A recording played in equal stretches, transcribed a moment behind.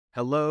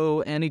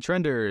Hello,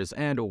 Trenders,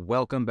 and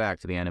welcome back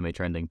to the Anime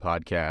Trending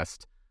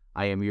Podcast.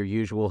 I am your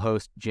usual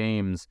host,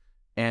 James,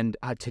 and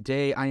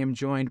today I am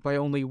joined by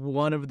only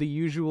one of the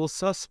usual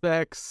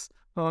suspects.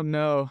 Oh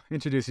no,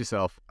 introduce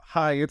yourself.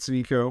 Hi, it's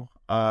Nico.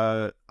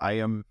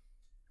 I'm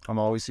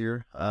always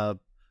here.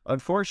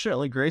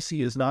 Unfortunately,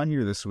 Gracie is not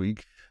here this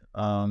week.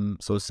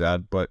 So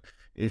sad, but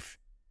if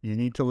you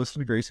need to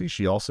listen to Gracie,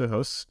 she also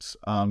hosts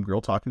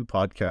Girl Taku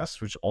podcast,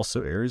 which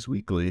also airs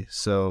weekly.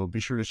 So be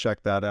sure to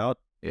check that out.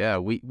 Yeah,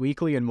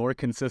 weekly and more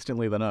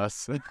consistently than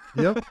us.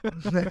 Yep.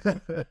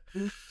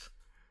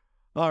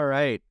 All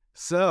right.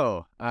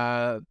 So,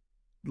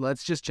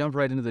 let's just jump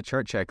right into the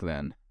chart check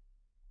then.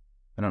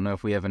 I don't know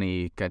if we have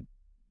any...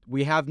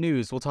 We have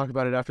news. We'll talk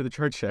about it after the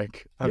chart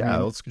check.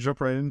 Let's jump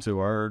right into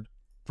our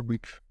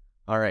week.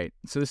 All right.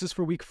 So this is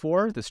for week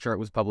 4. This chart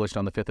was published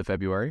on the 5th of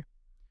February.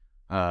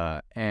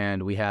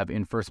 And we have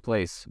in first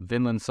place,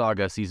 Vinland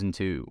Saga Season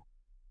 2.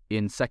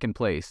 In second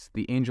place,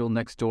 The Angel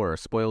Next Door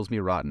Spoils Me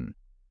Rotten.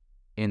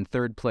 In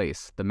third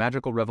place, The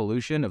Magical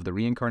Revolution of the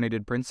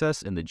Reincarnated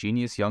Princess and the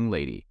Genius Young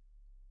Lady.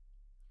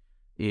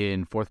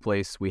 In fourth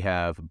place, we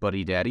have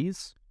Buddy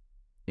Daddies.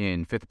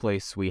 In fifth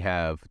place, we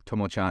have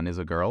Tomo-chan is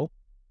a Girl.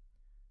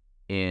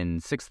 In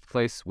sixth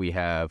place, we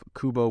have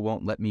Kubo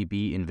Won't Let Me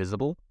Be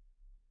Invisible.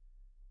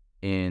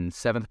 In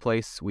seventh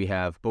place, we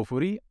have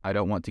Bofuri, I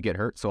Don't Want to Get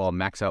Hurt, So I'll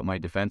Max Out My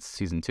Defense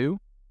Season 2.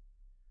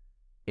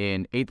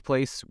 In eighth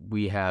place,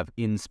 we have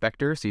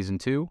Inspector Season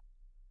 2.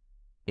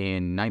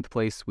 In ninth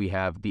place, we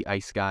have The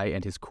Ice Guy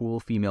and His Cool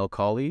Female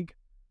Colleague.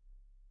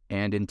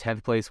 And in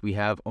 10th place, we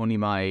have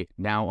Onimai,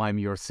 Now I'm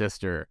Your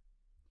Sister.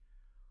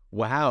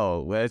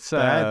 Wow, that's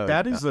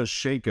that is a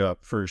shakeup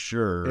for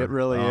sure. It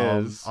really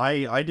is.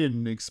 I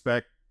didn't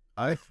expect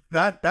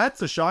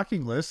that's a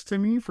shocking list to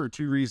me for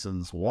two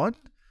reasons. One,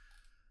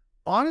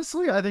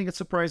 honestly, I think it's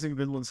surprising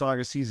Vinland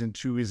Saga Season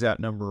 2 is at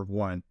number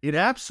 1. It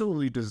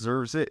absolutely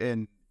deserves it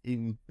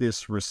in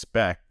this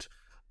respect.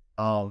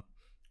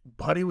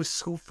 But it was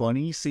so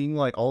funny seeing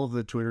like all of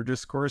the Twitter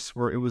discourse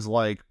where it was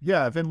like,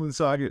 yeah, Vinland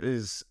Saga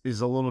is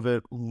a little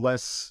bit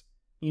less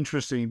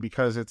interesting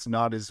because it's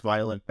not as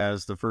violent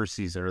as the first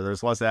season, or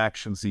there's less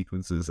action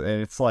sequences, and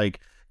it's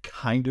like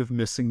kind of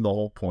missing the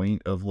whole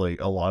point of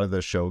like a lot of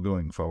the show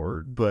going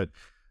forward. But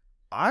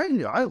I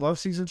love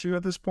Season 2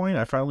 at this point.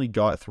 I finally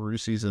got through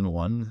Season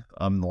 1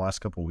 the last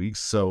couple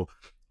weeks, so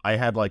I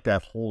had like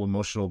that whole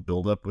emotional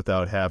buildup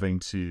without having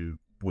to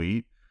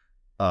wait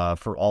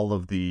for all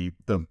of the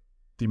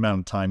amount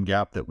of time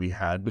gap that we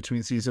had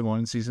between Season 1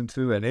 and Season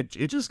 2, and it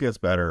just gets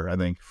better, I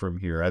think, from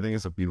here. I think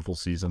it's a beautiful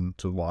season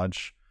to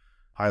watch.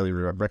 Highly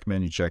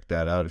recommend you check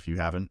that out if you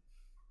haven't.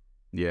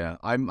 Yeah,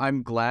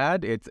 I'm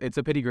glad. It's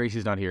a pity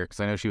Gracie's not here, because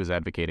I know she was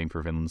advocating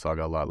for Vinland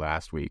Saga a lot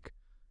last week.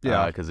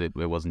 Yeah. Because it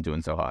wasn't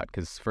doing so hot.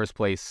 Because first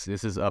place,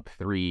 this is up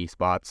 3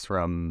 spots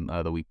from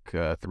the week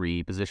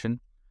 3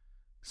 position.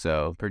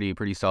 So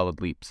pretty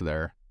solid leaps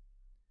there.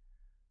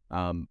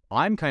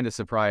 I'm kind of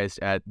surprised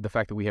at the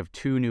fact that we have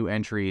 2 new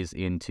entries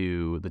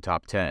into the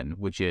top 10,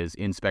 which is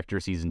Inspector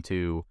Season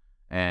 2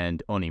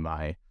 and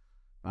Onimai.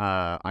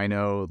 I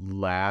know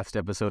last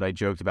episode I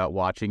joked about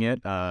watching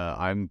it.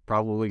 I'm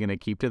probably going to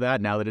keep to that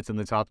now that it's in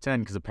the top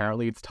 10, because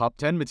apparently it's top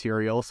 10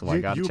 material, so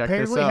I got to check this out.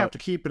 You apparently have to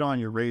keep it on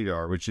your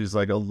radar, which is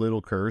like a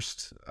little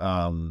cursed.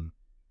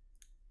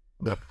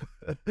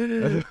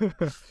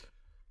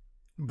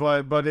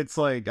 But it's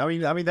like, I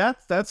mean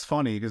that's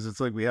funny, because it's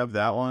like we have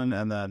that one,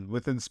 and then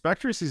with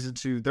Inspector Season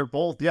 2, they're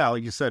both, yeah,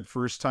 like you said,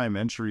 first time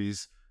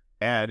entries.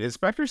 And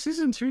Inspector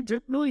Season 2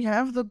 didn't really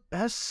have the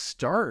best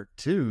start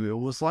too. It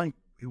was like,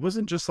 it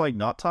wasn't just like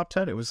not top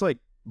 10. It was like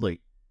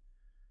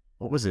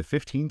what was it,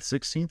 15th,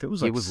 16th? It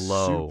was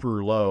low,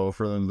 super low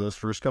for them those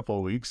first couple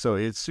of weeks. So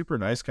it's super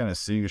nice kind of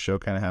seeing a show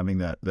kind of having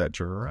that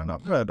turnaround.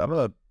 I'm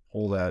gonna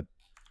pull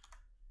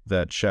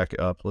that check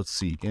up. Let's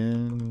see.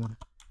 In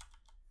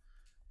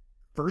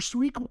first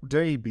week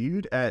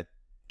debuted at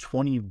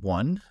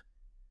 21.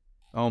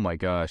 Oh my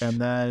gosh. And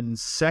then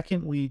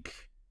second week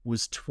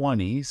was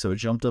 20, so it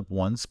jumped up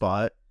 1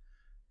 spot.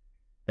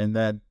 And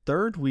then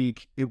third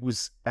week, it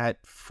was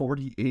at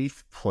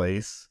 48th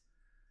place.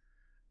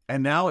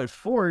 And now at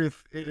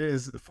fourth, it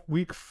is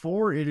week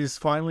 4, it is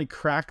finally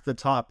cracked the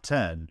top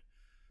 10.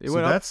 It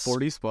went up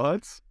 40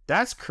 spots?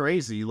 That's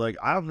crazy. Like,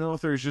 I don't know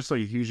if there's just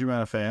like a huge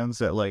amount of fans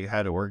that like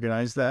had to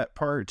organize that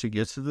part to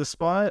get to the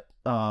spot.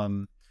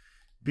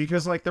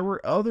 Because like there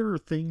were other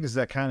things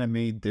that kind of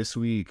made this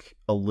week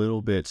a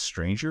little bit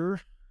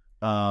stranger.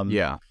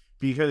 Yeah.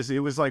 Because it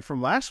was like from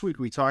last week,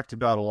 we talked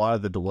about a lot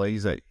of the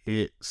delays that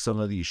hit some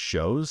of these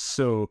shows.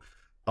 So,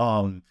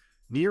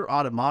 Nier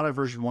Automata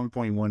version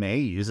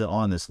 1.1a isn't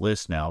on this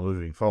list now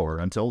moving forward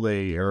until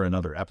they air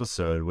another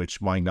episode, which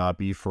might not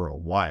be for a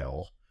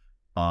while.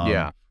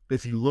 Yeah.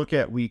 If you look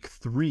at week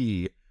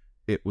 3,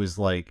 it was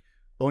like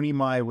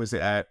Onimai was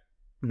at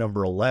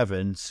number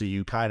 11. So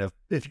you kind of,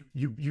 if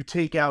you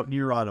take out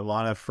Nier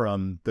Automata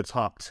from the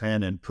top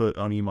 10 and put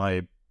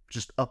Onimai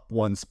just up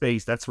 1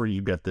 space, that's where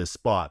you get this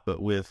spot.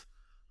 But with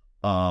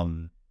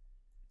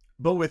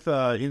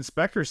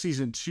Inspector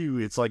Season 2,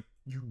 it's like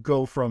you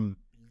go from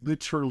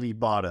literally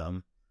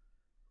bottom,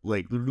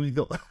 like literally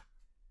the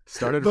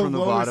Started the from the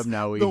lowest, bottom,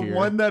 now we the hear.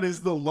 one that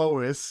is the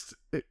lowest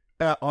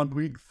on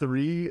week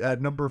 3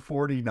 at number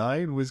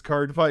 49 was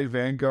Card Fight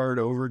Vanguard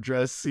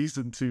Overdress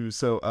Season 2.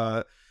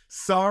 So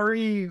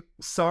sorry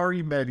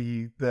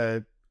Medi,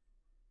 that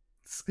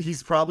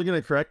he's probably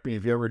gonna correct me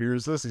if he ever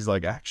hears this. He's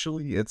like,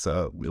 actually it's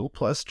a Will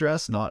Plus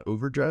dress, not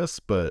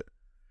overdress, but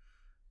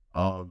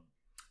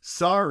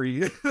sorry.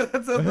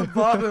 That's at the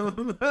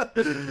bottom.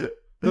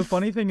 The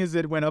funny thing is,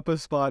 it went up a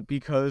spot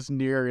because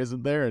Nier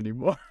isn't there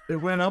anymore. It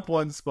went up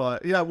one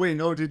spot. Yeah, wait,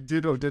 no, did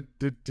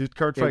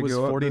Card Fight It was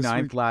go up this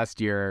 49th week?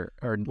 last year,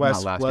 or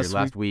not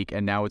last week,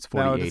 and now it's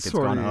 48. It's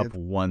gone up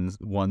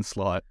one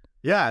slot.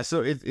 Yeah,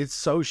 so it's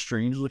so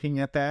strange looking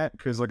at that,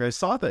 because like I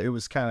saw that it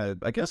was kind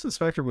of, I guess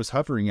Inspector was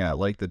hovering at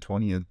like the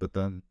 20th, but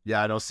then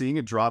I know, seeing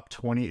it drop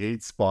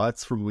 28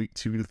 spots from week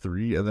 2 to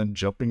 3 and then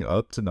jumping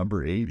up to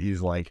number 8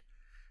 is like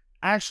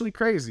actually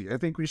crazy. I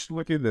think we should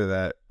look into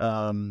that.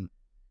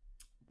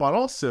 But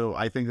also,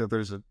 I think that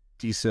there's a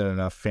decent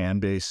enough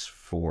fan base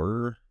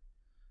for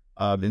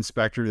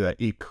Inspector that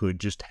it could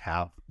just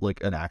have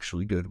like an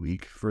actually good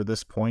week for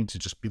this point, to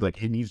just be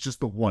like, it needs just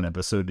the one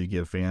episode to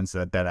give fans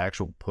that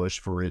actual push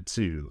for it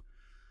to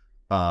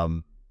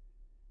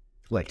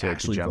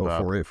actually go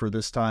for it for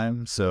this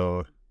time.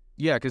 So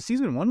yeah, because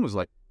season 1 was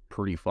like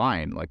pretty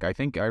fine. Like I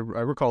think I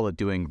recall it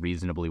doing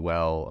reasonably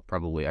well.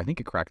 Probably I think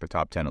it cracked the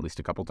top 10 at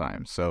least a couple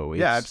times. So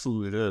yeah,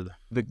 absolutely did.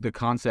 The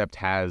concept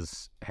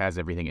has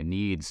everything it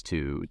needs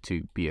to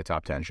be a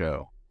top 10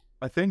 show.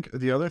 I think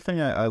the other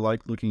thing I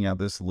like looking at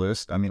this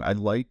list, I mean, I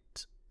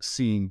liked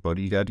seeing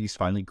Buddy Daddies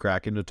finally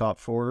crack into top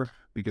 4,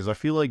 because I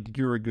feel like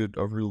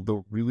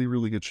the really,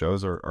 really good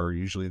shows are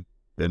usually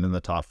been in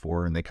the top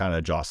 4, and they kind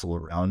of jostle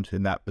around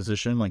in that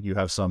position. Like you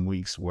have some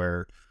weeks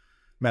where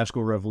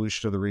Magical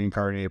Revolution of the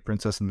Reincarnated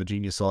Princess and the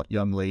Genius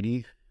Young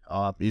Lady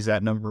is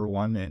at number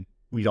 1, and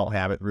we don't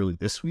have it really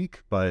this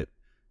week, but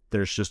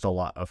there's just a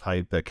lot of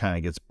hype that kind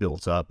of gets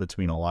built up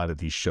between a lot of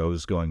these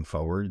shows going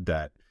forward,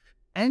 that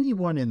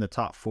anyone in the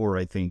top 4,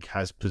 I think,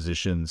 has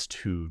positions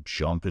to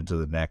jump into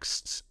the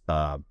next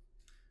up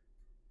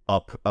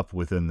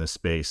within the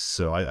space.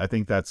 So I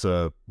think that's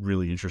a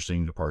really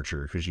interesting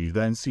departure, because you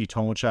then see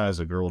Tomo-chan as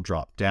a girl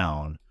drop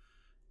down,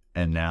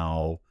 and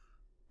now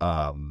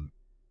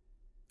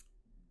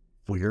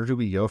where do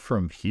we go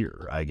from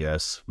here, I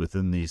guess,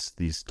 within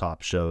these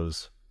top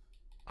shows?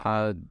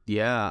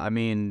 Yeah, I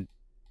mean,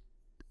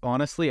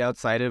 honestly,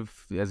 outside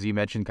of, as you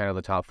mentioned, kind of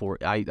the top 4,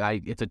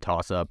 it's a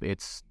toss-up.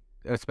 It's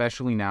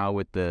especially now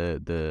with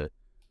the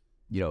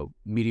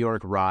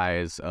meteoric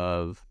rise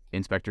of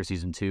Inspector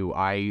Season 2,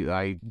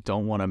 I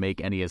don't want to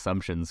make any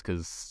assumptions,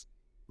 because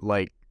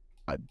like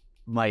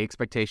my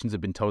expectations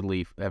have been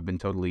totally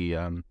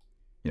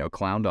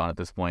clowned on at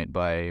this point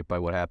by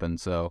what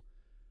happened. So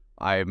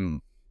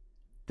I'm,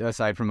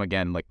 aside from,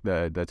 again, like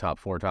the top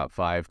 4, top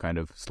 5 kind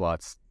of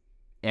slots,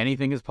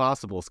 anything is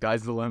possible.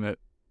 Sky's the limit.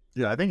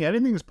 Yeah, I think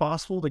anything is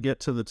possible to get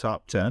to the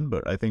top 10,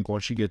 but I think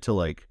once you get to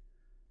like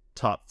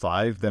top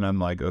 5, then I'm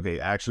like, okay,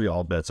 actually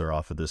all bets are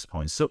off at this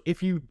point. So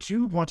if you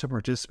do want to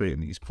participate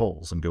in these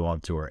polls and go on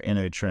to our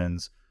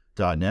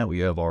animetrends.net, we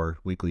have our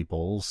weekly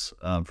polls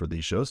for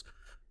these shows.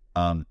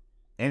 And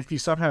if you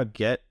somehow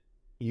get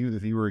the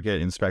viewer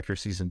get Inspector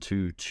Season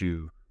 2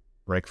 to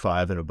rank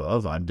 5 and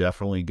above, I'm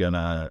definitely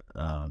gonna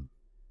I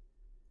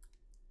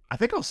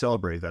think I'll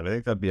celebrate that. I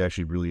think that'd be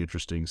actually really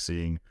interesting,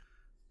 seeing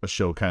a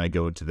show kind of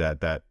go into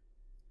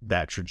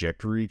that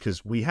trajectory,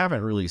 because we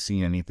haven't really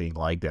seen anything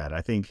like that.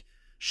 I think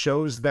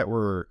shows that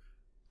were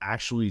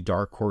actually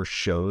dark horse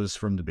shows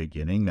from the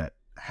beginning that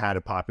had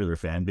a popular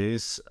fan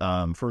base,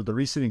 for the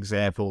recent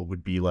example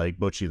would be like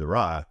Bocchi the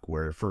Rock,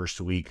 where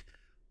first week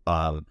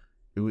I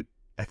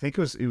think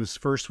it was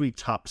first week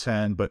top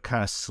 10, but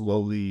kind of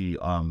slowly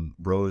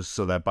rose,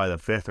 so that by the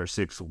 5th or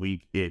 6th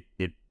week it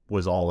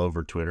was all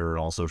over Twitter and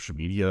all social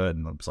media,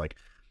 and it was like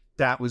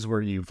that was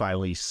where you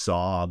finally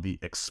saw the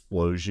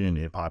explosion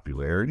in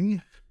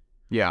popularity.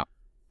 Yeah.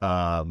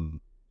 But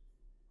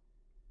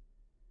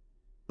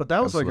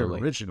that was Absolutely.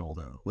 like original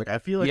though. Like I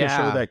feel like a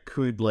show that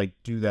could like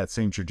do that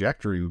same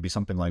trajectory would be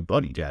something like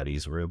Buddy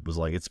Daddies, where it was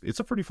like it's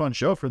a pretty fun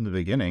show from the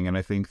beginning, and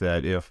I think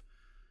that if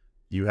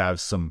you have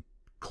some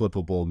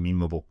clippable,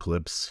 memeable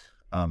clips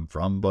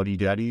from Buddy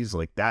Daddies,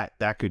 like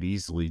that could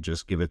easily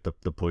just give it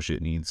the push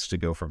it needs to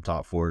go from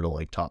top 4 to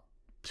like top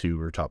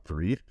 2 or top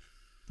 3.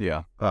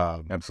 Yeah,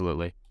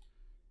 absolutely.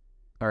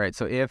 All right,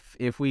 so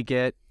if we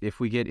get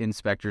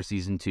Inspector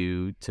Season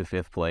 2 to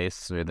 5th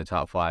place, or in the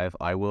top 5,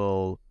 I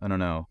don't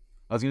know.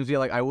 I was going to say,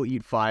 like, I will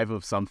eat 5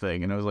 of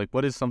something, and I was like,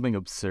 what is something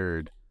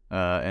absurd?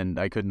 And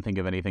I couldn't think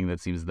of anything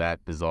that seems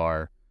that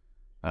bizarre.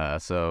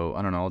 So,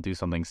 I don't know, I'll do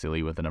something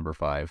silly with the number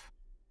 5.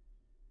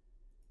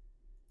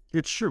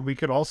 It's true. We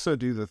could also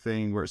do the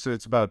thing where, so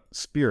it's about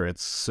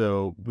spirits.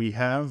 So we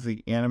have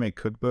the anime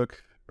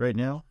cookbook right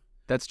now.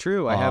 That's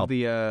true. I have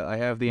the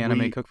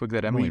anime cookbook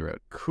that Emily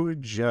wrote.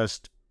 Could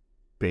just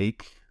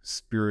bake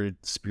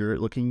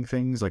spirit looking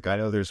things. Like I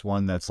know there's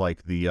one that's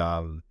like the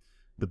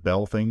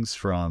bell things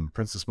from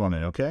Princess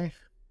Mononoke.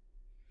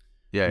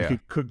 Yeah, You yeah.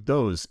 could cook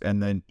those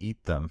and then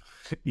eat them.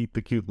 Eat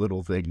the cute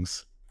little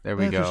things. There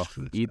we go.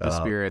 Eat the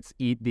spirits.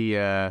 Eat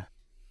the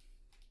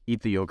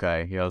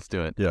yokai. Yeah, let's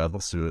do it. Yeah,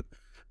 let's do it.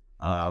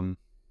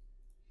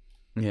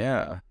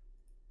 Yeah.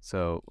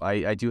 So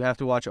I do have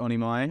to watch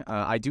Onimai.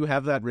 I do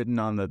have that written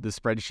on the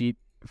spreadsheet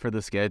for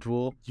the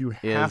schedule. You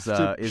have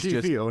to be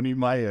just the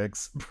Onimai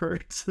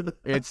expert.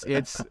 it's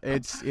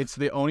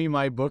the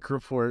Onimai book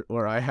report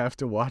where I have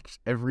to watch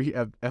every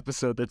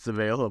episode that's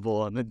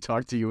available and then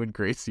talk to you and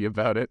Gracie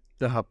about it.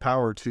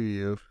 Power to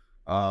you.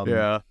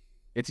 Yeah,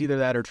 it's either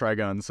that or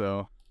Trigun.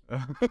 So,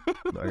 oh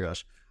my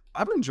gosh,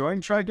 I'm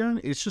enjoying Trigun.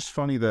 It's just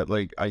funny that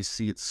like I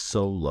see it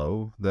so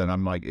low that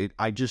I'm like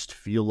I just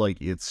feel like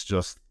it's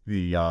just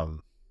the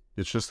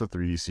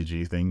 3D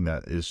CG thing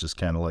that is just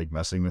kind of like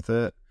messing with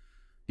it.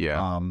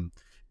 yeah.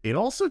 It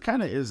also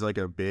kind of is like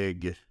a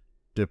big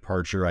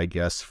departure, I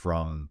guess,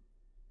 from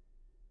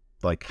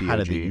like kind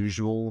of the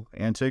usual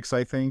antics.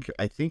 I think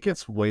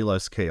it's way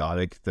less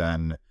chaotic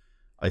than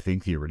I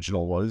think the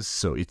original was.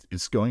 So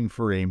it's going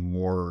for a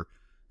more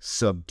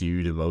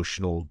subdued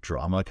emotional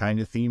drama kind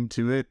of theme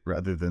to it,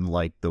 rather than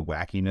like the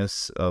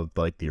wackiness of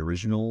like the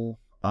original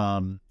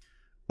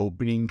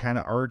opening kind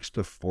of arcs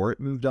before it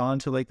moved on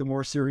to like the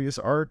more serious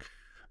arc.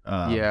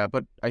 Yeah,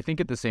 but I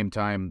think at the same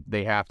time,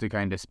 they have to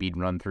kind of speed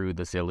run through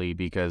the silly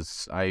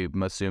because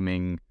I'm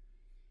assuming,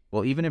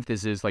 well, even if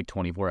this is like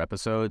 24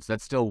 episodes,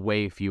 that's still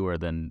way fewer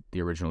than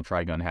the original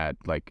Trigun had,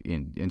 like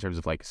in terms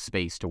of like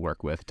space to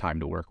work with, time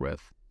to work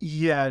with.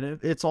 Yeah,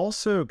 it's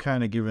also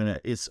kind of given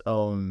it its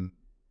own,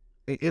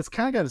 it's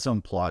kind of got its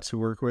own plot to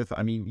work with.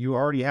 I mean, you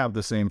already have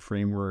the same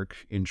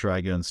framework in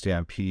Trigun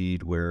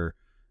Stampede where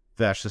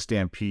Vash the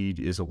Stampede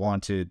is a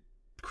wanted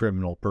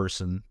criminal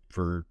person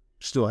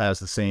still has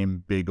the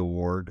same big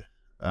award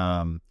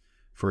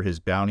for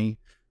his bounty.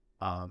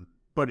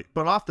 But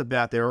off the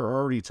bat, they're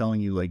already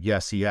telling you, like,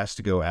 yes, he has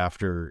to go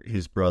after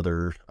his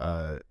brother,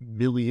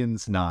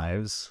 Millions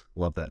Knives.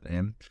 Love that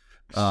name.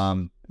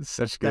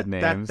 Such good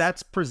names.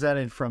 That's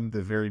presented from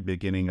the very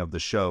beginning of the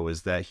show,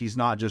 is that he's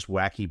not just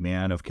wacky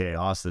man of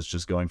chaos that's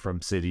just going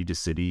from city to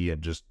city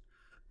and just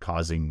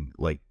causing,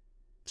 like,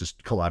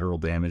 just collateral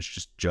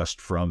damage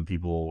just from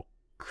people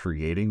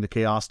creating the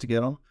chaos to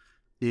get him.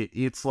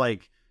 It's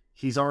like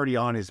he's already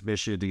on his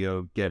mission to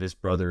go get his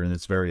brother, and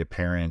it's very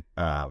apparent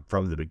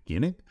from the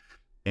beginning.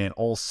 And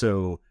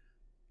also,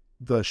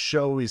 the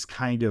show is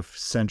kind of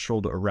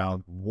centered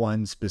around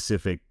one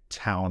specific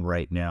town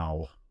right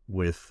now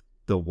with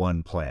the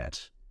one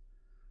plant.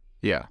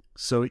 Yeah.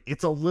 So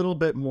it's a little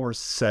bit more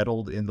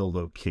settled in the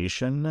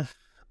location,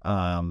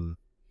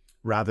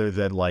 rather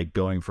than like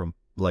going from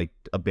like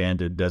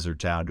abandoned desert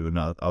town to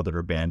another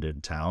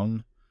abandoned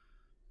town.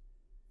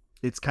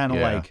 It's kind of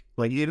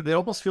like it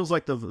almost feels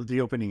like the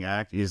opening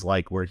act is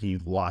like where he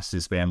lost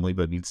his family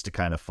but needs to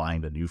kind of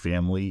find a new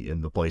family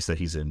in the place that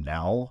he's in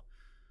now.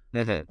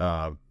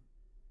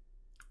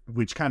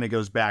 Which kind of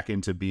goes back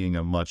into being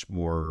a much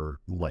more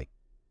like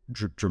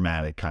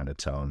dramatic kind of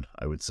tone,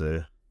 I would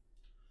say.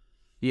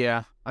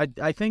 Yeah,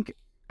 I think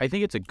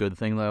it's a good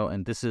thing though,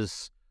 and this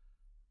is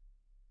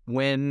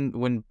when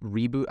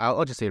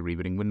I'll just say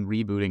rebooting. When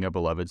rebooting a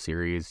beloved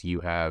series, you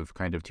have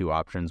kind of two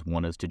options.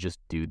 One is to just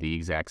do the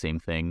exact same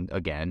thing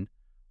again,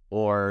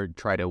 or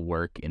try to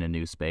work in a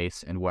new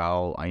space. And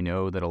while I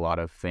know that a lot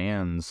of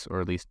fans,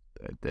 or at least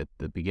at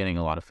the beginning,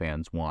 a lot of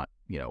fans want,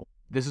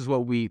 this is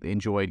what we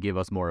enjoyed, give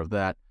us more of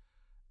that.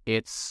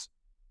 It's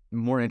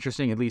more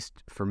interesting, at least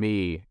for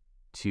me,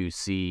 to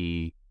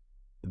see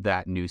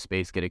that new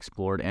space get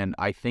explored, and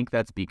I think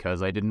that's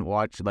because I didn't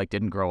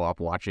grow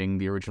up watching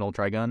the original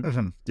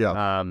Trigun.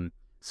 Yeah.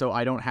 So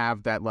I don't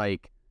have that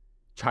like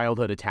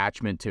childhood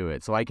attachment to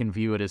it. So I can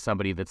view it as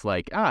somebody that's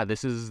like,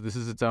 this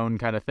is its own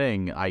kind of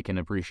thing. I can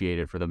appreciate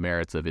it for the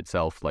merits of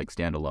itself, like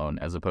standalone,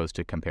 as opposed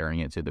to comparing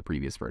it to the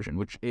previous version,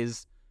 which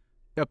is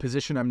a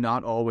position I'm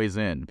not always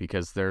in,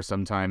 because there are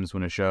some times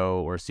when a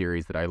show or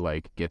series that I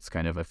like gets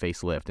kind of a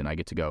facelift, and I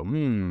get to go,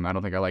 I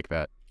don't think I like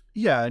that.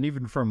 Yeah, and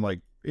even from like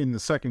in the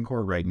second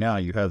core right now,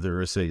 you have the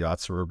Urusei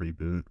Yatsura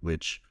reboot,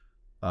 which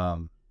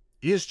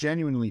is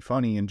genuinely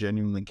funny and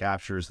genuinely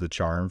captures the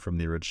charm from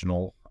the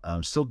original.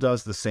 Still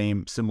does the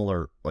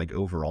similar like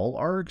overall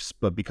arcs,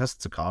 but because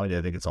it's a comedy,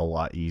 I think it's a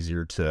lot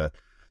easier to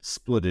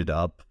split it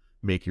up,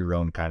 make your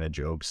own kind of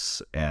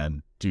jokes,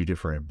 and do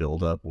different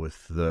build up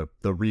with the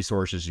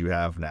resources you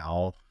have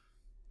now.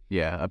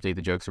 Yeah, update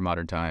the jokes for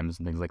modern times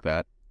and things like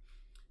that.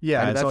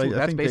 Yeah, and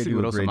that's basically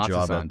what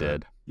Osamatsu-san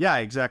did. Yeah,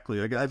 exactly.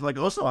 Like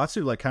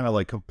Osamatsu like kind of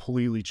like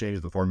completely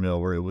changed the formula,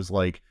 where it was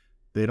like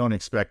they don't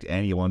expect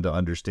anyone to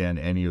understand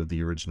any of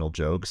the original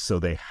jokes, so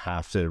they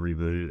have to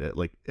reboot it.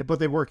 Like, but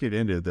they work it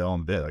into their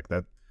own bit. Like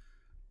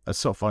that's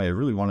so funny. I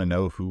really want to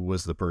know who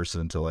was the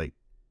person to like,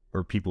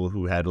 or people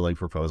who had to like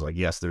propose like,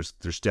 yes, there's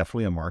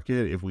definitely a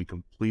market if we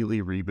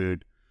completely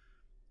reboot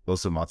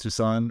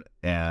Osamatsu-san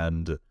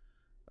and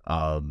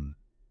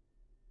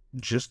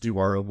just do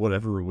our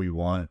whatever we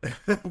want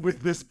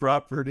with this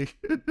property.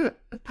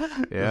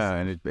 Yeah,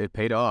 and it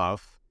paid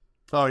off.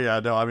 Oh yeah,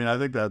 no, I mean I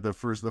think that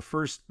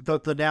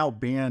the now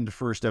banned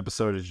first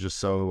episode is just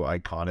so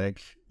iconic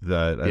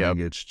that I think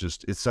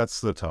it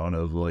sets the tone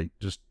of like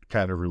just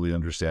kind of really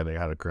understanding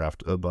how to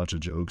craft a bunch of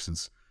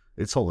jokes.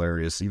 It's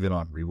hilarious even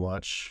on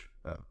rewatch.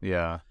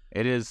 Yeah,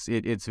 it is.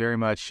 It's very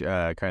much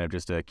kind of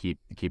just a keep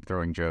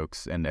throwing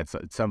jokes, and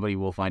somebody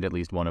will find at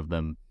least one of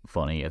them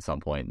funny at some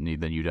point,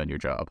 and then you've done your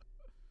job.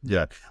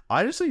 Yeah,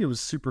 I just think it was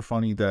super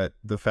funny that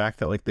the fact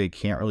that like they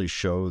can't really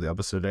show the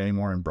episode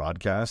anymore in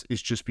broadcast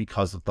is just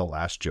because of the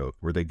last joke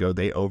where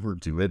they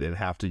overdo it and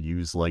have to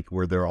use like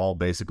where they're all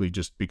basically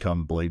just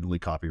become blatantly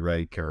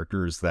copyright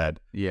characters that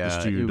the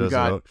studio doesn't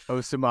got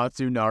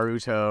Osamatsu,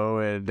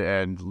 Naruto,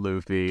 and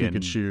Luffy,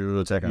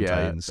 Pikachu, Attack on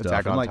Titan stuff.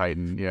 Attack on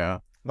Titan, yeah.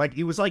 Like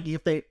it was like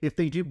if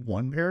they did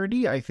one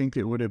parody, I think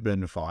it would have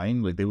been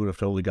fine. Like they would have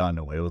totally gotten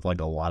away with like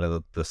a lot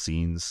of the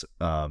scenes.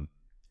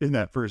 In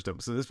that first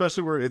episode,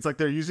 especially where it's like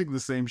they're using the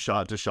same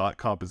shot-to-shot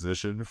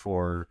composition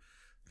for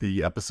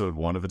the episode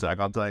 1 of Attack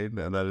on Titan,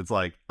 and then it's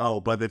like, oh,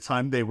 by the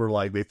time they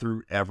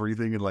threw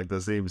everything in like the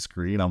same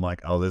screen, I'm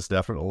like, oh, this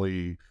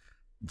definitely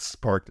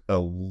sparked a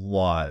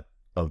lot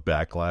of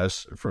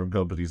backlash from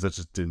companies that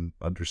just didn't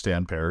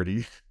understand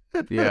parody.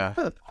 Yeah.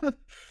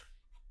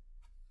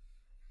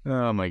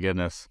 Oh my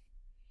goodness.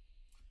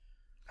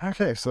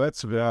 Okay, so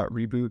that's about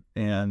Reboot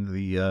and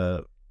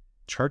the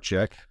chart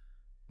check.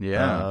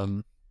 Yeah.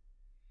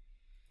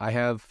 I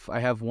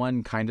have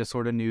one kind of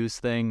sort of news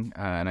thing,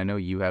 and I know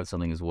you have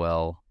something as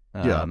well.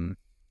 So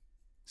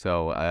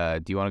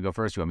do you want to go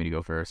first? Do you want me to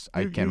go first?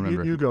 I can't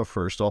remember. You go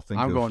first.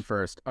 I'm going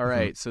first. All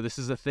right. So this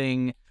is a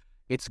thing.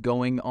 It's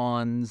going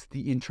on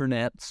the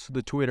internets,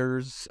 the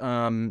Twitters,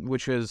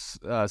 which is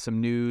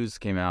some news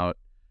came out,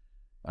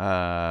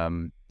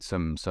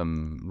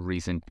 some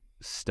recent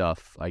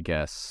stuff, I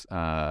guess,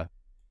 about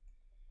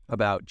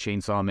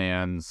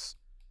Chainsawman's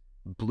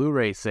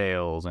Blu-ray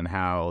sales and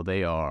how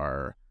they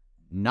are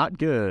not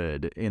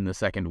good in the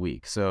second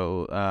week.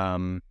 So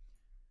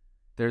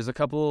there's a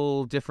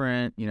couple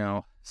different,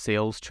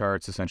 sales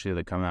charts essentially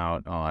that come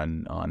out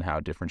on how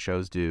different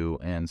shows do.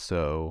 And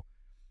so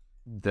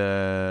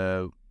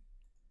the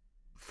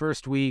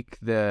first week,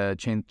 the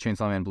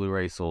Chainsawman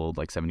Blu-ray sold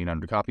like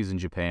 1,700 copies in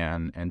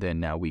Japan. And then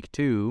now week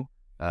 2,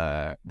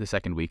 the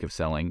second week of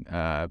selling,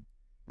 the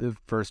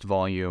first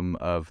volume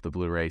of the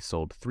Blu-ray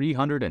sold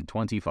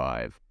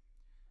 325.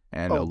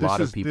 And a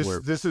lot of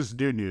people This is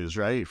new news,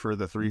 right? For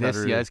the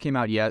 300. This came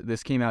out.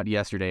 This came out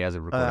yesterday as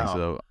a recording.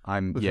 So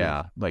I'm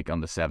like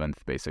on the 7th,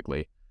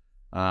 basically.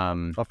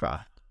 Okay.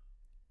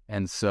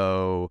 And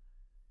so,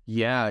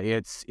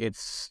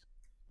 it's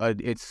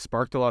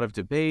sparked a lot of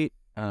debate,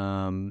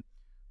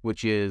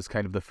 which is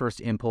kind of the first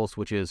impulse,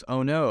 which is,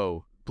 oh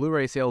no,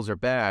 Blu-ray sales are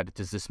bad.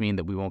 Does this mean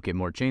that we won't get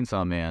more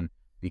Chainsaw Man?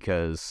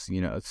 Because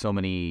so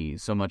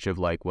much of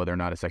like whether or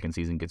not a second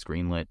season gets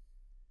greenlit,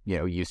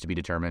 used to be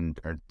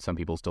determined, or some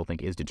people still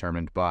think is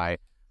determined by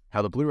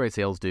how the Blu-ray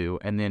sales do.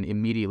 And then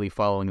immediately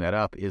following that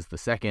up is the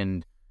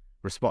second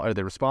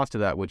the response to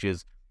that, which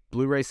is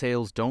Blu-ray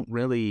sales don't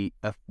really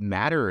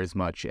matter as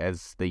much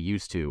as they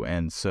used to.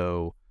 And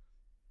so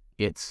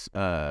it's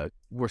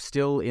we're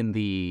still in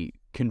the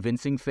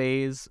convincing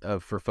phase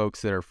for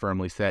folks that are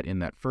firmly set in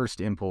that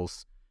first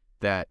impulse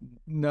that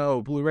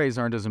no, Blu-rays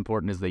aren't as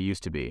important as they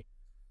used to be.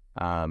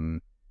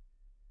 And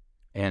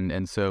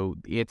so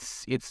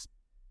it's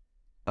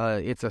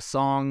a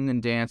song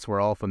and dance we're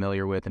all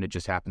familiar with, and it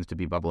just happens to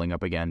be bubbling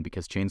up again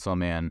because Chainsaw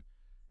Man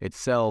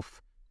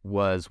itself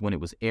was, when it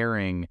was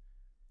airing,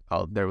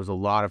 there was a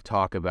lot of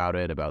talk about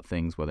it, about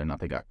things, whether or not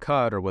they got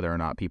cut or whether or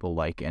not people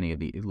like any of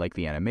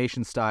the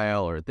animation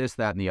style or this,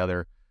 that, and the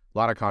other. A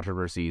lot of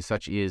controversy.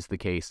 Such is the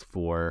case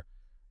for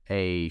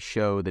a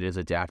show that is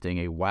adapting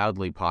a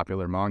wildly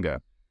popular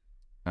manga.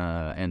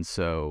 And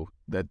so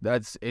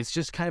it's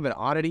just kind of an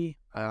oddity,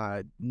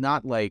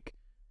 not like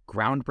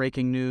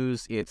groundbreaking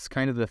news. It's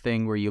kind of the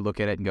thing where you look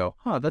at it and go,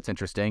 that's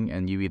interesting,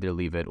 and you either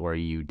leave it or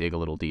you dig a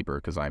little deeper,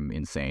 because I'm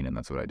insane and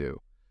that's what I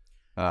do.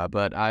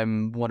 But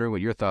I'm wondering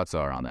what your thoughts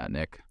are on that,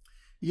 Nick.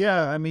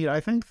 Yeah, I mean, I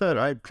think that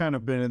I've kind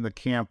of been in the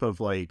camp of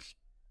like,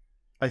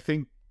 I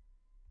think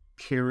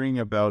caring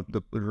about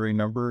the Blu-ray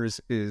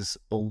numbers is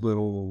a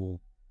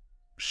little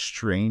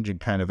strange and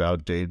kind of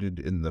outdated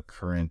in the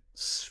current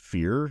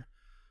sphere.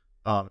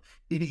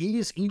 It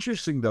is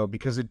interesting though,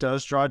 because it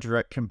does draw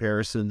direct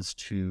comparisons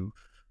to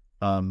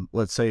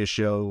let's say a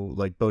show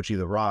like Bocchi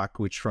the Rock,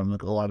 which from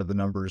a lot of the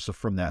numbers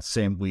from that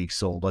same week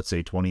sold, let's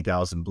say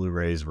 20,000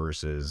 Blu-rays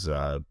versus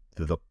the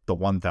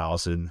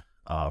 1,000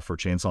 for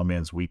Chainsaw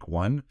Man's week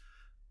 1.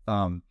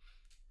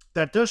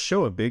 That does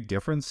show a big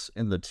difference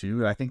in the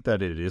two. I think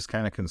that it is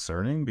kind of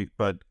concerning,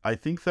 but I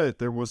think that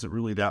there wasn't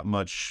really that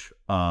much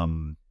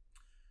like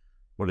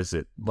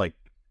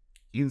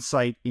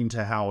insight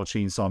into how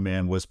Chainsaw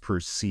Man was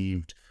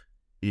perceived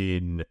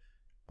in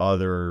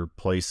other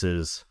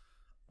places.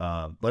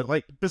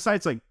 Like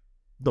besides like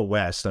the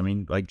West, I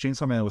mean, like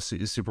Chainsaw Man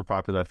is super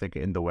popular, I think,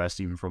 in the West,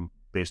 even from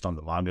based on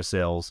the manga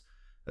sales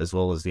as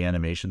well as the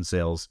animation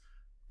sales.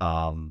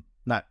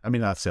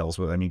 not sales,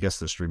 but I mean, I guess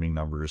the streaming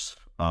numbers,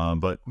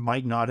 but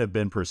might not have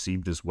been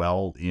perceived as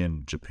well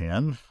in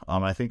Japan.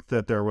 I think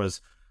that there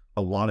was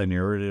a lot of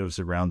narratives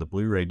around the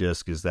Blu-ray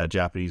disc is that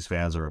Japanese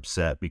fans are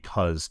upset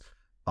because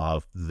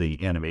of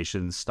the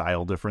animation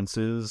style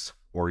differences,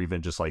 or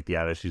even just like the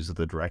attitudes of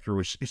the director,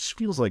 which it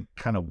feels like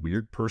kind of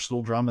weird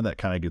personal drama that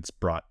kind of gets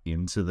brought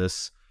into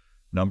this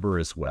number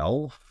as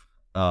well.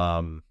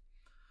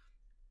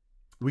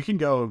 We can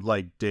go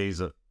like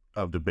days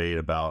of debate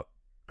about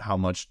how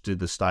much did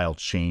the style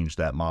change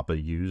that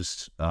Mappa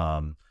used,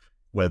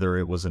 whether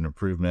it was an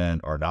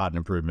improvement or not an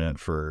improvement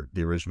for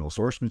the original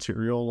source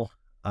material.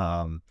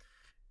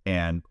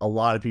 And a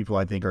lot of people,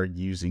 I think, are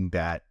using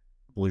that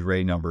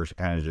Blu-ray number to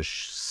kind of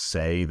just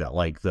say that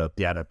like the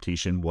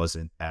adaptation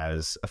wasn't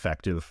as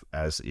effective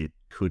as it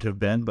could have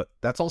been. But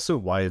that's also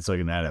why it's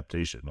like an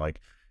adaptation. Like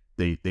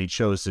they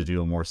chose to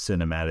do a more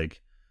cinematic,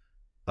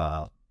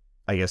 I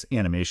guess,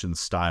 animation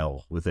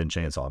style within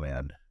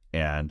Chainsawman.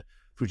 And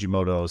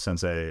Fujimoto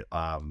Sensei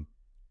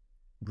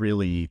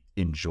really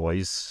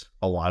enjoys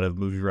a lot of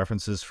movie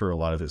references for a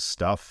lot of his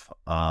stuff.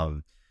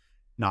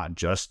 Not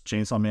just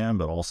Chainsaw Man,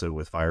 but also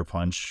with Fire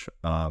Punch,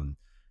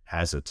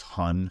 has a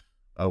ton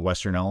of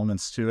Western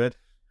elements to it.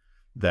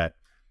 That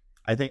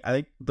I think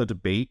the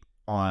debate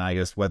on, I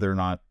guess, whether or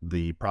not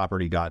the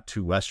property got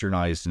too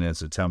westernized in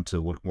its attempt to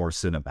look more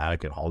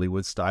cinematic and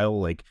Hollywood style,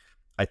 like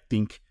I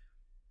think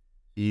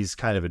is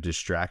kind of a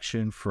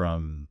distraction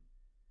from.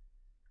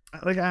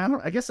 Like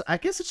I guess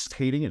it's just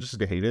hating it just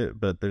to hate it,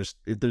 but there's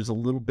a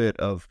little bit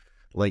of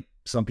like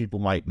some people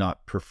might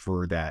not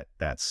prefer that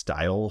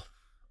style.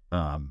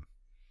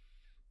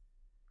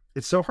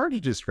 It's so hard to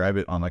describe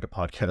it on like a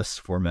podcast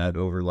format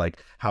over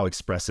like how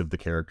expressive the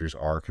characters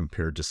are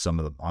compared to some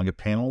of the manga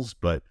panels,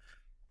 but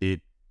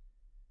it's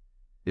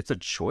a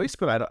choice,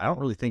 but I don't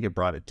really think it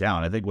brought it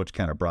down. I think what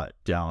kind of brought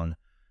down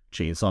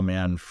Chainsaw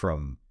Man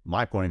from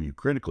my point of view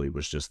critically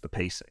was just the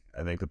pacing.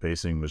 I think the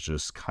pacing was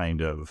just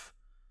kind of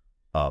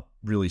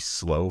really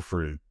slow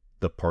for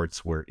the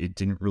parts where it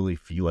didn't really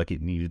feel like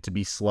it needed to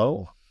be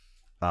slow.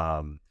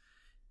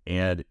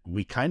 And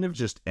we kind of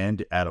just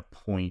end at a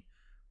point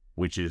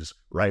which is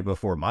right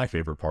before my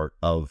favorite part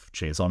of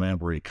Chainsaw Man,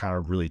 where it kind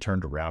of really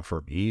turned around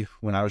for me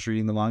when I was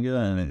reading the manga.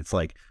 And it's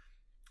like,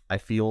 I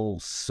feel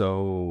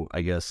so,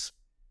 I guess,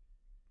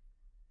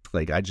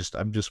 like I'm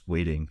just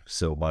waiting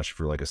so much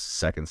for like a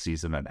second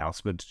season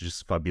announcement to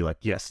just be like,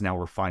 yes, now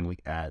we're finally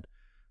at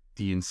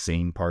the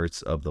insane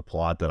parts of the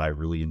plot that I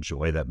really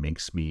enjoy, that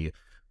makes me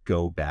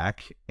go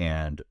back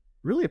and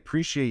really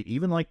appreciate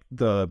even like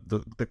the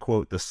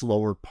quote, the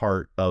slower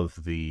part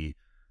of the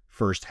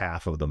first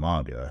half of the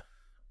manga.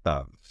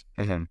 Yeah,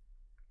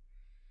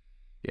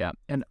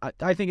 and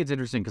I think it's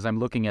interesting because I'm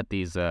looking at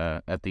these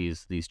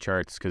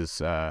charts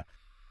because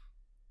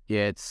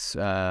it's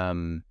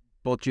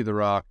Bocchi the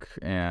Rock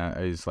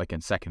is like in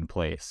second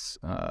place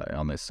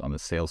on the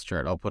sales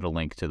chart. I'll put a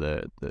link to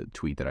the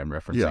tweet that I'm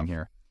referencing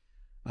here.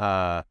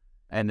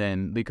 And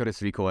then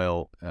Licorice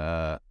Recoil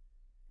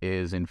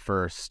is in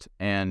first,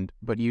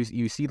 but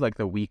you see like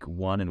the week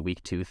 1 and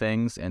week 2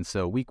 things, and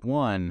so week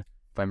 1,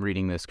 if I'm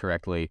reading this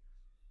correctly,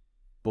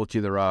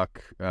 Bocchi the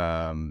Rock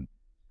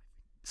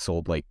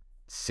sold like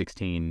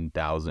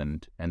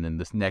 16,000, and then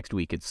this next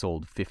week it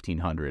sold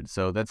 1,500.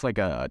 So that's like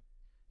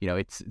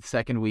it's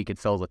second week it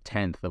sells a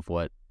tenth of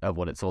what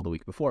it sold the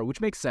week before,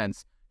 which makes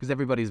sense because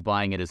everybody's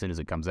buying it as soon as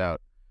it comes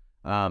out.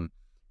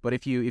 But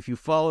if you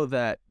follow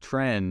that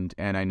trend,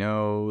 and I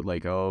know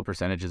like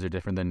percentages are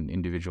different than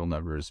individual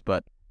numbers,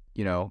 but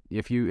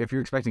if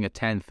you're expecting a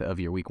tenth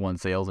of your week 1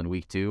 sales in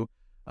week 2,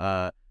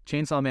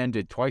 Chainsaw Man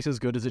did twice as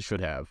good as it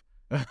should have.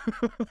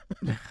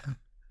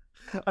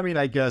 I mean,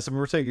 I guess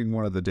we're taking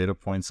one of the data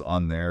points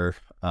on there.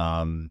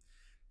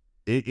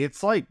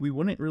 It's like we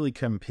wouldn't really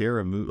compare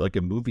a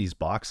movie's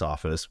box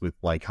office with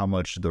like how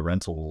much the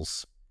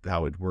rentals,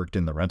 how it worked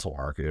in the rental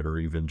market, or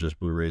even just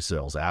Blu-ray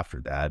sales after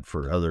that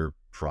for other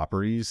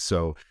properties.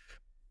 So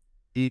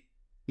it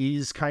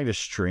is kind of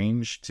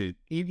strange to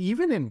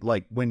even in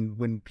like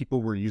when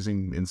people were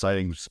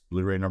inciting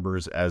Blu-ray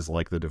numbers as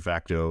like the de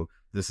facto,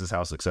 this is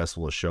how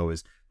successful a show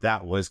is.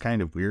 That was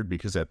kind of weird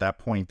because at that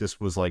point, this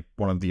was like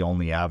one of the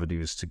only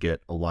avenues to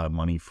get a lot of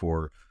money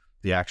for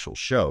the actual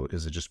show,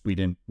 because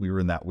we were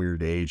in that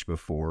weird age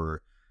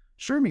before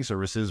streaming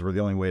services were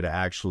the only way to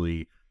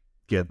actually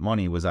get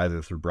money, was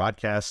either through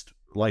broadcast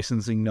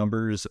licensing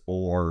numbers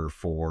or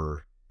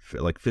for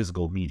like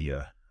physical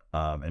media.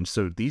 And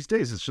so these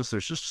days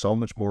there's just so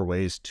much more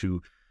ways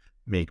to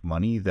make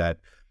money that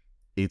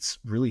it's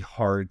really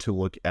hard to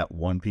look at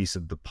one piece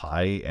of the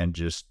pie and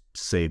just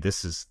say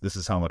this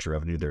is how much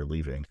revenue they're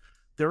leaving.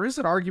 There is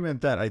an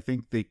argument that I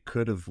think they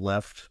could have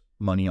left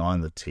money on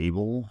the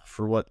table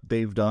for what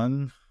they've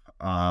done.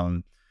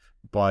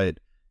 But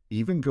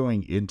even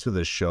going into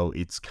the show,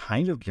 it's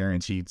kind of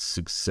guaranteed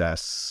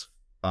success,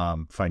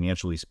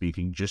 financially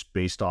speaking, just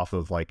based off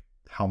of like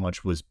how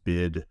much was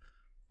bid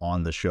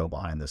on the show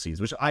behind the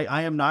scenes, which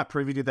I am not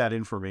privy to that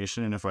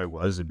information. And if I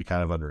was, it'd be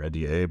kind of under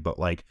NDA, but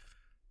like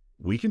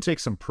we can take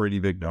some pretty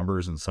big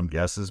numbers and some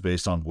guesses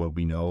based on what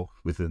we know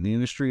within the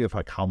industry of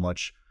like how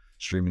much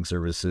streaming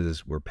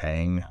services were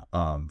paying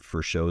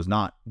for shows,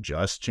 not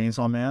just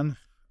Chainsaw Man.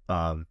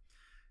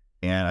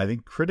 And I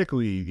think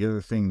critically, the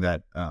other thing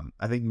that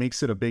I think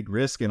makes it a big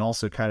risk and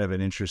also kind of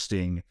an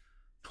interesting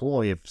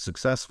ploy, if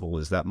successful,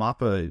 is that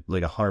MAPPA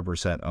like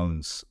 100%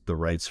 owns the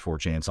rights for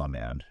Chainsaw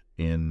Man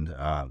in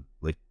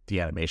like the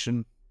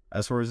animation.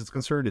 As far as it's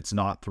concerned, it's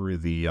not through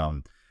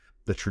the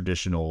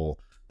traditional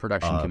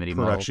production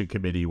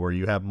committee where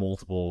you have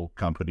multiple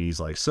companies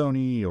like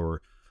Sony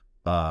or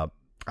I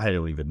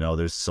don't even know.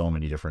 There's so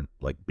many different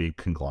like big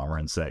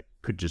conglomerates that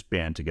could just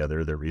band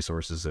together their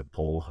resources and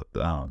pull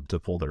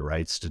their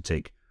rights to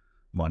take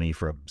money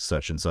from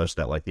such and such,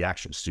 that like the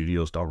action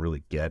studios don't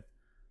really get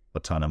a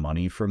ton of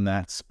money from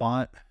that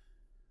spot.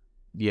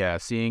 Yeah,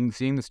 seeing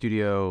the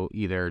studio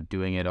either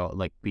doing it all,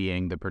 like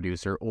being the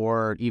producer,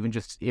 or even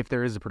just if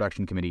there is a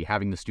production committee,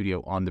 having the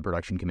studio on the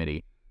production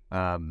committee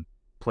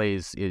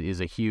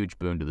is a huge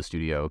boon to the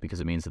studio because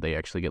it means that they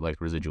actually get like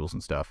residuals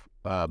and stuff.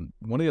 One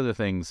of the other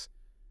things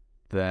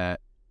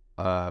that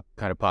kind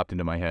of popped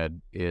into my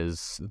head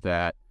is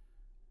that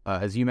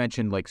as you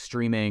mentioned, like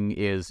streaming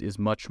is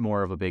much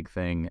more of a big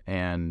thing,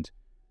 and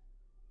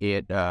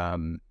it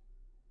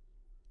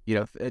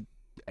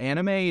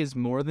anime is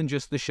more than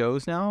just the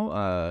shows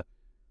now.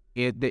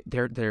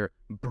 They're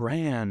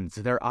brands,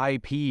 they're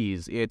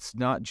IPs. It's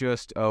not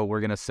just, oh,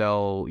 we're gonna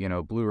sell,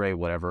 Blu-ray,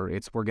 whatever.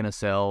 It's we're gonna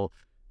sell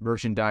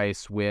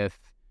merchandise with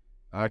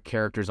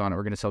characters on it.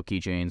 We're gonna sell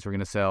keychains. We're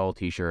gonna sell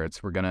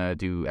T-shirts. We're gonna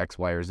do X,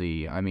 Y, or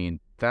Z. I mean,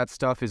 that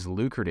stuff is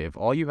lucrative.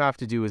 All you have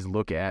to do is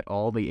look at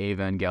all the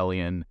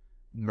Evangelion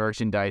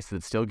merchandise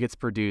that still gets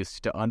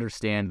produced to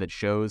understand that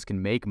shows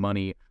can make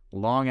money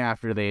long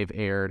after they've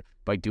aired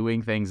by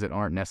doing things that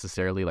aren't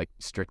necessarily like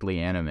strictly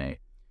anime,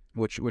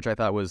 which I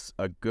thought was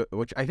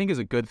which I think is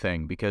a good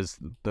thing, because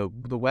the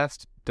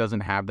West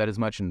doesn't have that as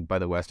much, and by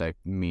the West I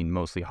mean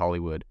mostly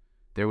Hollywood.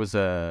 There was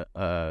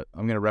I'm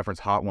going to reference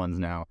Hot Ones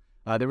now.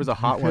 There was a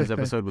Hot Ones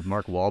episode with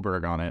Mark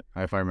Wahlberg on it,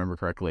 if I remember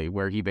correctly,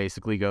 where he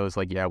basically goes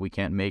like, yeah, we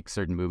can't make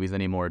certain movies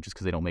anymore just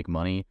because they don't make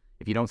money.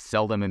 If you don't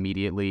sell them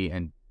immediately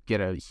and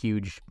get a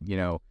huge,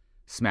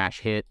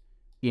 smash hit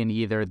in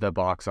either the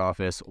box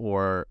office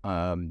or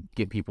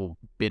get people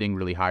bidding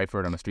really high for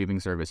it on a streaming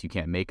service, you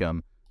can't make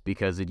them,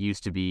 because it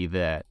used to be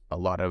that a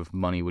lot of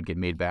money would get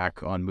made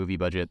back on movie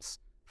budgets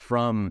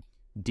from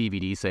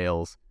DVD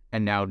sales,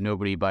 and now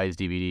nobody buys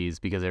DVDs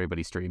because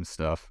everybody streams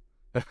stuff.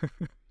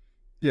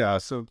 Yeah,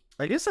 so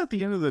I guess at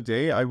the end of the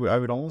day, I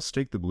would almost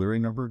take the Blu-ray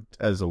number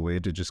as a way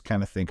to just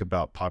kind of think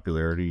about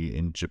popularity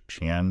in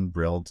Japan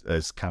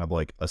as kind of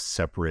like a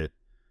separate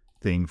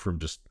thing from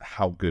just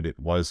how good it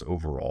was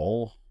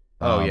overall.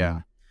 Oh,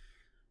 yeah.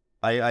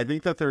 I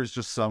think that there's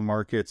just some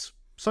markets,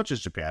 such as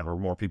Japan, where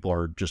more people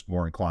are just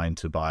more inclined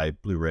to buy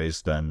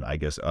Blu-rays than, I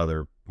guess,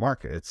 other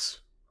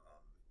markets.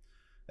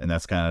 And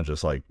that's kind of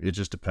just like, it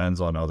just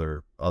depends on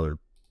other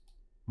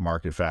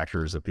market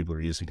factors that people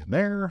are using in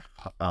there.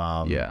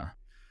 Yeah.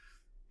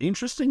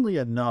 Interestingly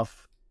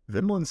enough,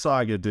 Vinland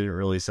Saga didn't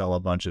really sell a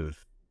bunch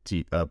of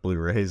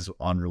Blu-rays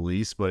on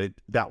release, but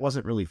that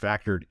wasn't really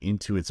factored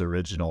into its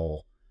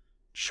original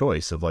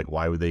choice of like,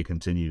 why would they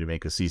continue to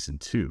make a season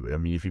 2? I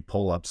mean, if you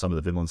pull up some of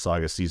the Vinland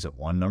Saga season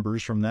 1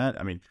 numbers from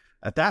that, I mean,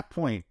 at that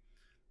point,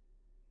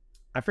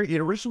 I forget,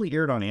 it originally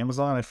aired on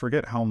Amazon. I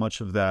forget how much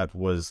of that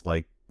was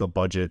like the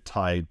budget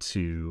tied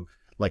to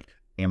like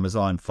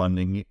Amazon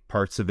funding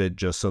parts of it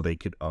just so they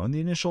could own the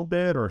initial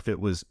bid, or if it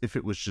was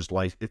just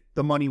like, if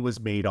the money was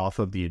made off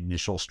of the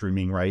initial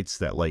streaming rights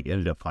that like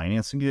ended up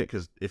financing it.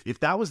 Because if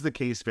that was the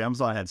case, if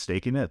Amazon had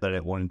stake in it, then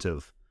it wouldn't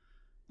have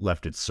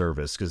left its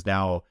service, because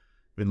now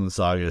Vinland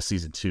Saga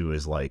season 2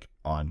 is like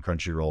on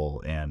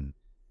Crunchyroll, and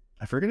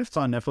I forget if it's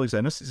on Netflix.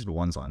 I know season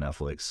 1's on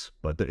Netflix,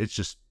 but it's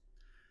just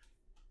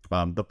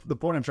the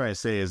point I'm trying to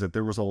say is that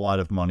there was a lot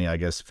of money, I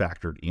guess,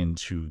 factored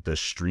into the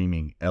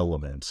streaming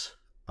element.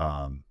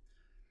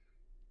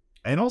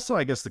 And also,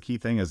 I guess the key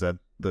thing is that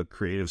the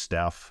creative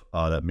staff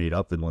that made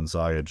up Vinland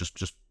Saga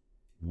just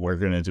we're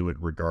going to do it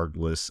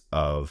regardless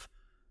of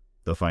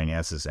the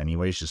finances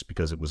anyways, just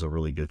because it was a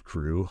really good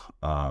crew.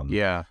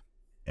 Yeah.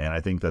 And I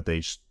think that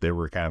they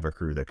were kind of a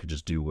crew that could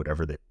just do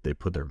whatever they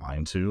put their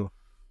mind to.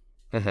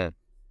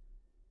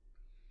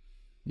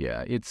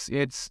 Yeah,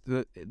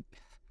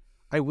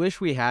 I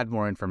wish we had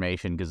more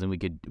information, because then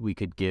we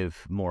could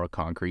give more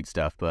concrete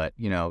stuff. But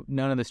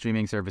none of the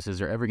streaming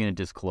services are ever going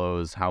to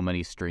disclose how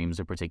many streams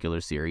a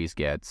particular series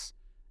gets,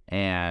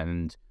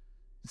 and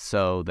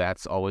so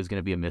that's always going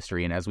to be a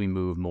mystery. And as we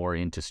move more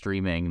into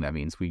streaming, that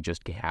means we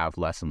just have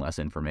less and less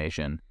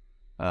information.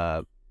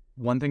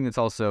 One thing that's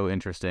also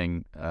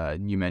interesting,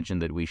 you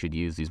mentioned that we should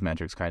use these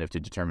metrics kind of to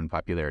determine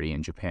popularity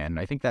in Japan. And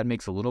I think that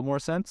makes a little more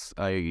sense.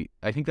 I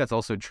think that's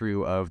also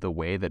true of the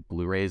way that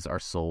Blu-rays are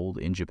sold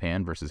in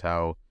Japan versus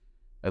how,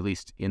 at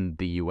least in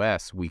the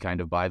US, we kind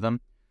of buy them,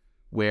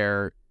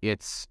 where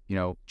it's,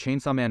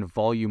 Chainsaw Man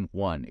Volume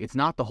 1. It's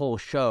not the whole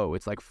show.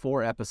 It's like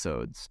 4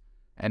 episodes.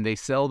 And they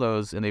sell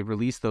those and they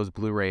release those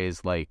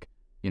Blu-rays like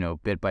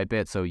bit by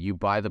bit. So you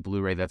buy the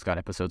Blu-ray that's got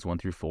episodes 1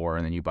 through 4,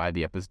 and then you buy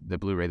the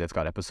Blu-ray that's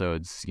got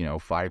episodes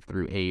 5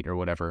 through 8 or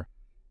whatever.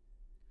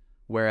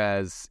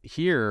 Whereas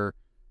here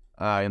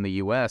in the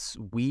U.S.,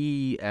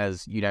 we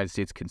as United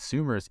States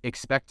consumers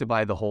expect to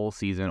buy the whole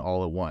season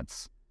all at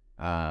once,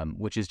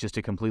 which is just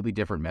a completely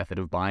different method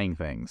of buying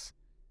things,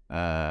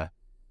 as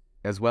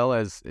well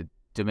as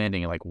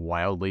demanding like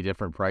wildly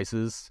different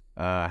prices.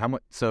 How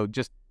much? So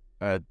just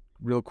a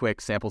real quick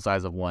sample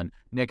size of one.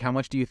 Nick, how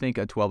much do you think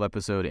a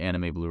 12-episode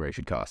anime Blu-ray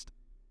should cost?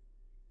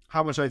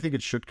 How much I think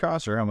it should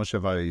cost, or how much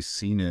have I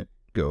seen it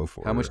go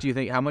for? How much do you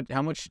think? How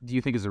much do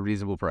you think is a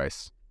reasonable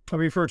price? I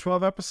mean, for a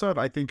 12 episode,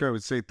 I think I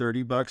would say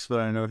 $30, but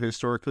I know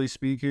historically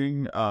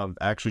speaking,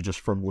 actually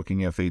just from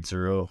looking at Fate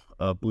Zero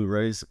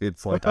Blu-rays,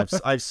 it's like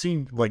I've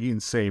seen like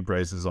insane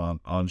prices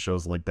on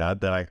shows like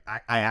that I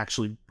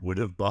actually would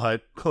have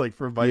bought like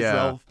for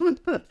myself.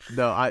 Yeah.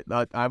 No,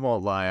 I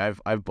won't lie.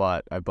 I've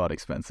bought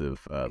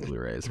expensive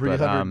Blu-rays.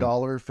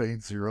 $300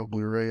 Fate Zero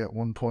Blu-ray at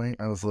one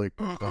point. I was like,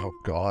 oh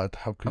God,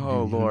 how could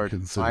you even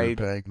consider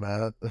paying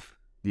that?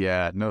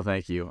 Yeah, no,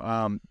 thank you.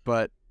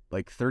 But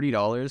like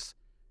 $30.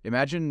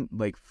 Imagine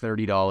like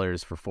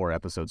 $30 for 4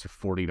 episodes or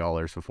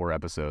 $40 for 4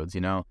 episodes.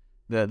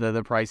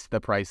 The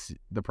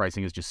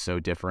pricing is just so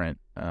different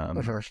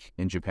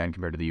in Japan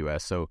compared to the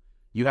U.S. So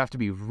you have to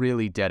be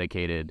really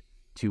dedicated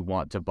to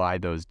want to buy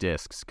those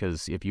discs,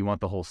 because if you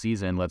want the whole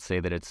season, let's say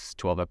that it's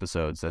 12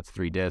 episodes, that's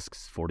 3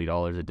 discs,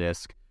 $40 a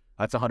disc.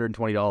 That's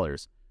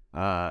 $120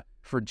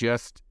 for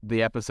just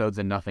the episodes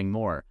and nothing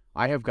more.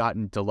 I have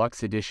gotten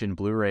deluxe edition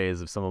Blu-rays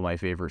of some of my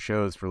favorite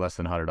shows for less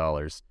than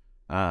 $100.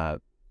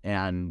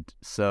 And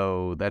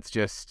so that's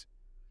just,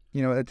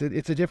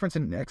 it's a difference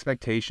in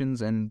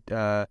expectations, and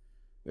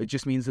it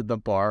just means that the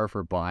bar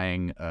for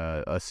buying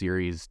a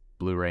series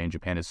Blu-ray in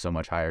Japan is so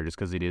much higher, just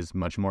because it is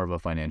much more of a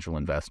financial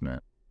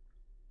investment.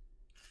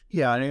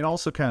 Yeah, and it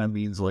also kind of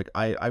means like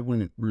I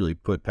wouldn't really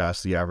put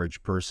past the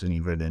average person,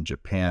 even in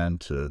Japan,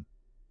 to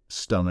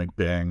stomach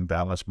bang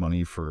that much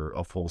money for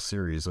a full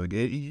series. Like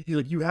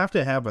you have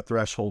to have a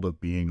threshold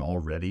of being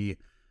already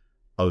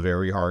a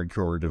very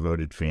hardcore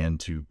devoted fan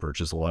to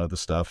purchase a lot of the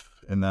stuff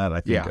in that.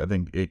 I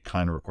think it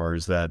kind of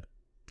requires that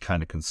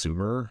kind of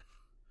consumer.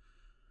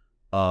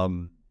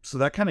 So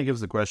that kind of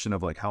gives the question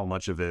of like how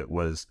much of it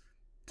was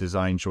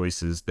design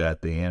choices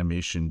that the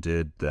animation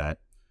did that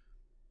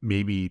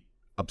maybe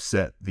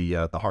upset the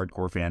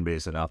hardcore fan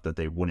base enough that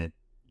they wouldn't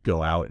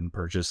go out and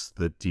purchase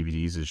the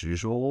DVDs as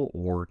usual,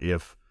 or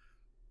if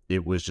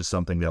it was just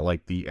something that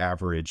like the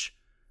average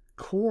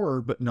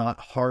core but not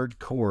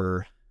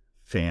hardcore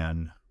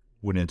fan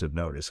wouldn't have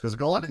noticed, because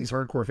like, a lot of these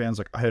hardcore fans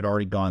like I had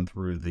already gone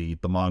through the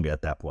manga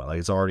at that point. Like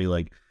it's already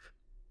like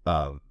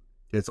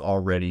it's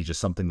already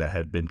just something that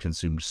had been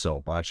consumed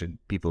so much, and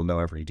people know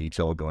every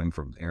detail going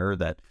from there,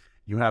 that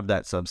you have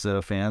that subset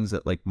of fans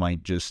that like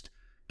might just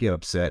get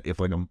upset if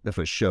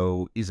a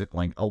show isn't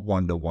like a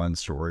 1-to-1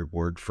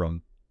 storyboard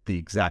from the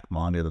exact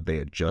manga that they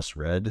had just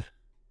read.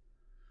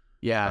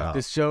 Yeah,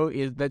 this show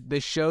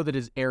that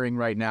is airing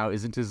right now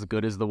isn't as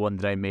good as the one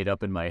that I made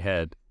up in my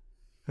head.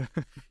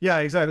 Yeah,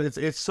 exactly.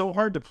 It's so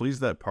hard to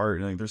please that part.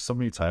 And like, there's so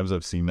many times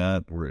I've seen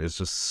that where it's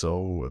just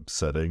so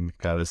upsetting,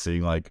 kind of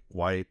seeing like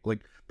why,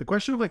 like the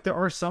question of like, there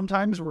are some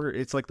times where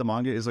it's like the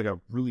manga is like a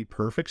really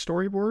perfect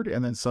storyboard,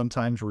 and then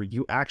sometimes where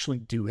you actually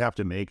do have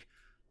to make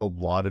a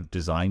lot of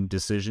design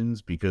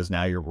decisions, because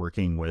now you're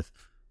working with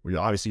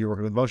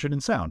motion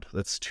and sound.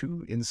 That's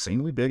 2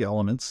 insanely big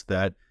elements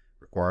that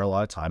require a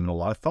lot of time and a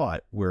lot of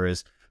thought.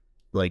 Whereas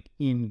like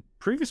in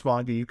previous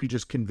manga, you could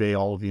just convey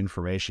all of the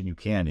information you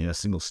can in a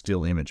single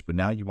still image, but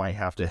now you might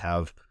have to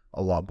have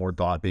a lot more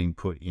thought being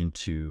put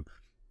into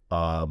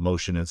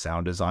motion and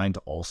sound design to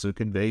also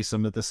convey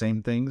some of the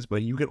same things.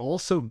 But you could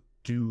also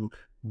do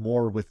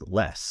more with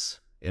less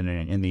in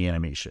the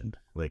animation.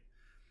 Like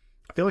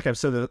I feel like I've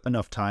said it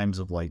enough times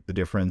of like the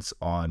difference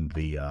on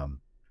the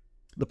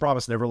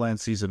Promised Neverland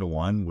season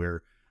 1,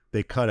 where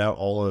they cut out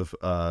all of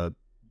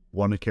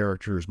one of the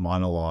character's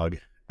monologue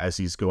as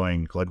he's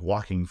going, like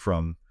walking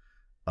from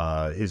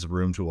his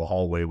room to a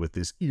hallway with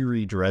this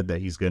eerie dread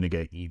that he's going to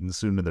get eaten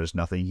soon and there's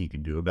nothing he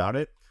can do about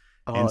it.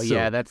 Oh,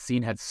 yeah, that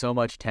scene had so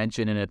much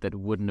tension in it that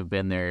wouldn't have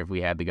been there if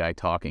we had the guy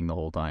talking the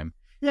whole time.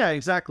 Yeah,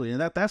 exactly. And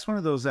that's one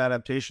of those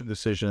adaptation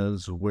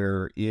decisions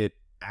where it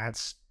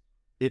adds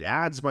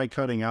by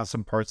cutting out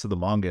some parts of the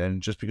manga,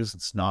 and just because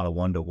it's not a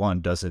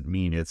 1-to-1 doesn't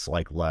mean it's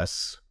like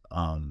less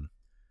than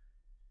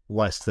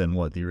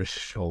what the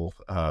original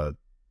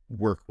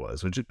work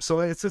was.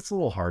 So it's a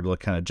little hard to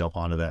kind of jump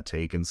onto that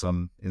take in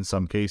some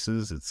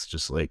cases. It's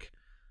just like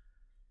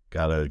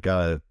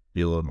gotta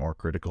be a little more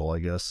critical, I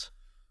guess.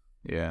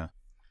 Yeah.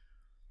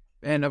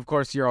 And of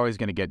course you're always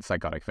gonna get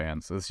psychotic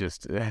fans. So it's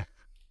just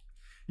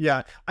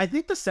Yeah, I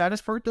think the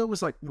saddest part though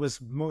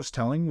was most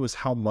telling was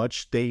how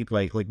much they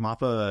like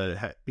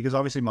Mappa because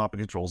obviously Mappa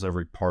controls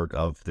every part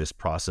of this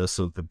process,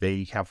 so that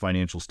they have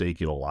financial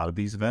stake in a lot of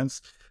these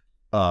events,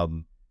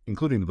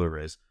 including the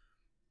Blu-rays.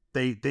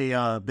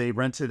 They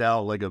rented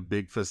out like a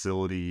big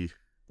facility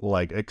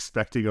like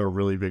expecting a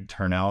really big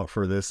turnout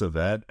for this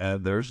event,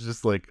 and there's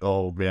just like,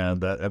 oh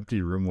man, that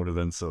empty room would have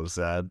been so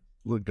sad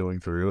going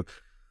through.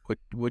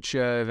 Which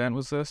event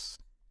was this?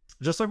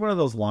 Just like one of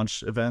those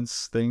launch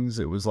events things.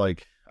 It was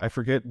like, I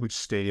forget which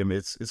stadium.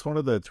 It's one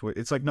of the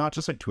it's like not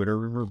just like Twitter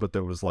rumor, but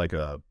there was like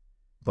a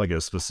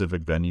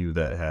specific venue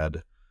that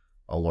had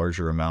a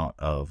larger amount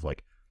of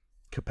like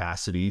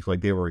capacity.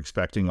 Like they were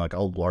expecting like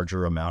a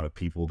larger amount of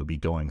people to be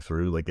going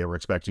through. Like they were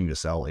expecting to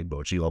sell like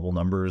Bochi level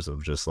numbers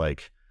of just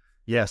like,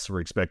 yes, we're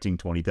expecting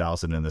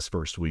 20,000 in this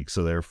first week,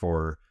 so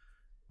therefore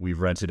we've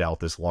rented out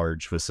this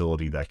large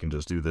facility that can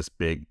just do this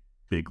big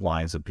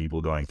lines of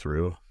people going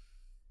through.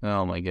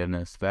 Oh my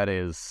goodness, that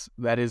is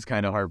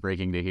kind of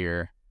heartbreaking to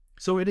hear.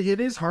 So it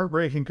is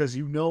heartbreaking because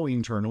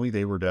internally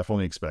they were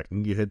definitely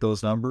expecting to hit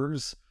those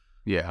numbers.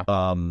 Yeah.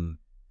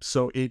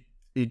 So it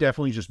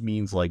definitely just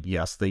means like,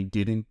 yes, they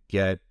didn't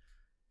get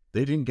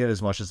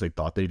as much as they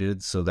thought they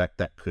did, so that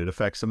could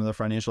affect some of the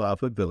financial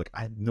output. But like,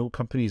 no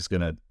company's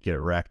gonna get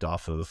racked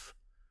off of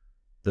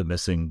the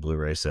missing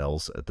Blu-ray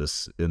sales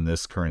in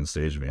this current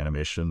stage of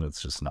animation.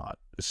 It's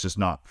just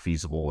not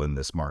feasible in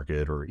this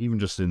market, or even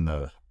just in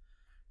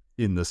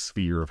the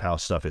sphere of how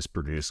stuff is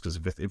produced. Because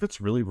if it's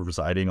really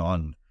residing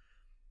on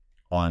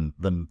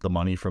the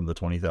money from the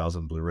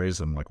 20,000 Blu-rays,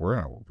 then like we're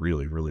in a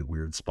really, really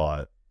weird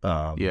spot.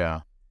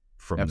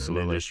 From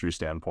absolutely. an industry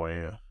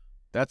standpoint. Yeah.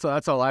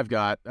 That's all I've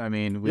got. I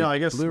mean, I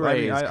guess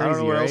Blu-ray is crazy, I don't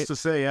know what right? else to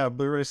say. Yeah,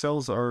 Blu-ray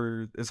sales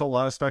it's a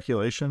lot of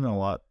speculation, a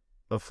lot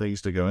of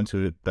things to go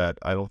into it that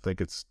I don't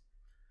think it's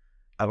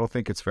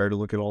fair to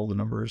look at all the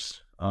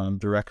numbers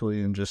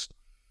directly and just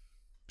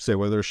say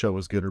whether a show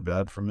was good or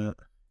bad from it.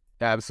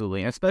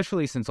 Absolutely,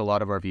 especially since a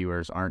lot of our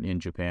viewers aren't in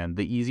Japan.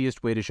 The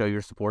easiest way to show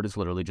your support is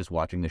literally just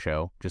watching the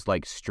show. Just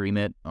like stream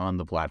it on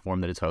the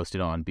platform that it's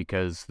hosted on,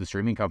 because the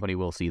streaming company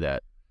will see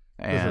that.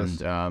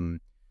 And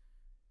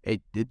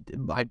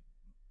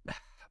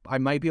I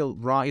might be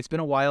wrong. It's been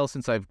a while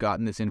since I've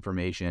gotten this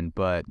information,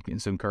 but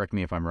so correct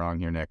me if I'm wrong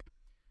here, Nick.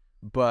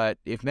 But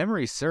if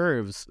memory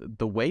serves,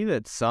 the way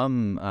that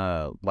some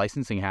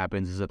licensing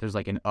happens is that there's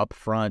like an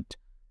upfront,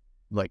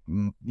 like,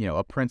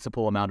 a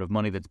principal amount of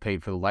money that's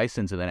paid for the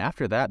license, and then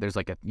after that, there's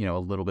like a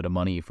little bit of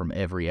money from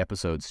every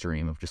episode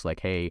stream of just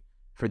like, hey,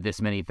 for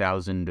this many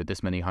thousand or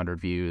this many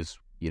hundred views,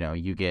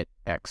 you get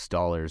X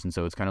dollars, and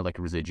so it's kind of like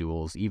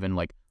residuals, even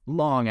like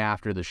long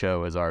after the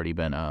show has already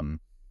been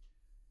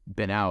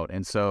out.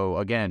 And so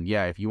again,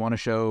 yeah, if you want to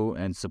show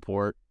and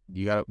support,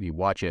 you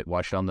watch it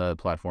on the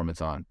platform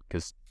it's on,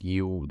 because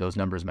those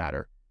numbers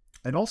matter.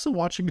 And also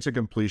watching it to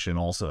completion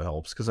also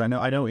helps, because I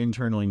know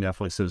internally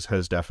Netflix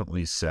has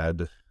definitely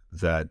said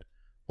that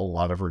a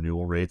lot of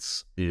renewal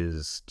rates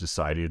is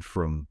decided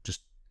from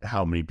just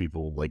how many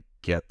people like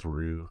get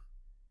through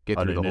the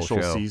initial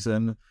whole show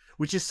season,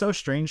 which is so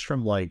strange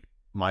from like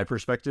my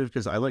perspective,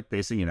 because I like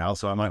pacing it out,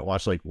 so I might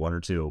watch like 1 or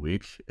 2 a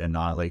week and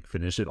not like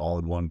finish it all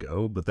in one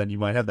go. But then you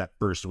might have that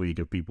first week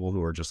of people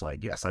who are just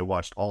like, yes, I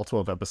watched all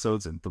 12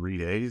 episodes in 3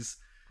 days.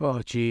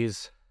 Oh,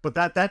 geez. But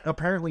that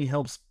apparently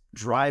helps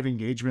drive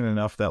engagement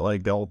enough that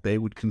like they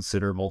would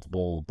consider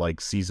multiple like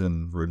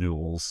season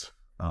renewals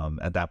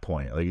at that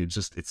point. Like it's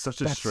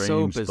such a strange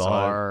so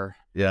bizarre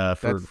spot. Yeah,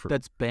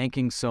 that's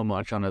banking so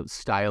much on a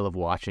style of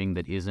watching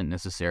that isn't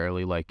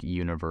necessarily like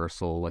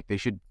universal. Like they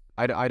should.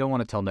 I don't want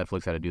to tell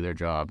Netflix how to do their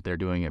job. They're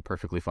doing a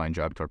perfectly fine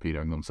job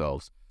torpedoing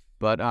themselves.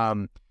 But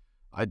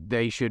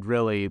they should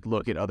really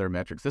look at other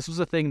metrics. This was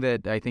a thing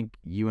that I think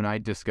you and I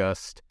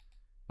discussed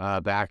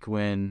back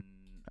when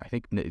I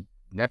think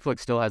Netflix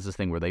still has this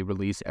thing where they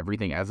release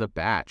everything as a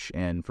batch.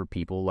 And for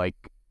people like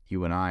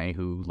you and I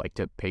who like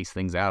to pace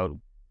things out,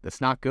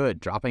 that's not good.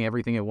 Dropping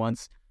everything at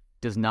once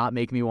does not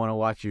make me want to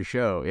watch your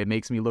show. It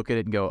makes me look at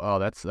it and go, oh,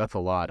 that's a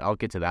lot. I'll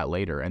get to that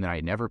later. And then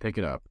I never pick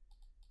it up.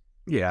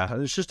 Yeah,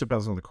 it just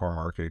depends on the core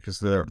market, because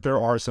there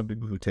are some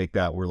people who take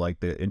that where like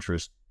the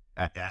interest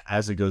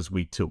as it goes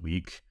week to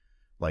week,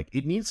 like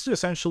it needs to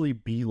essentially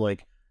be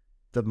like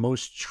the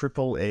most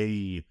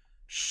AAA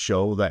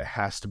show that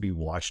has to be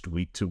watched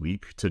week to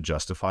week to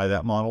justify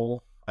that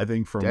model. I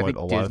think from what a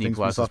lot of things Disney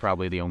Plus is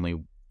probably the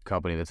only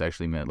company that's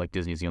actually like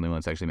Disney's the only one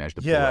that's actually managed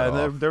to pull it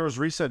off. There was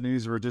recent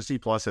news where Disney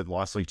Plus had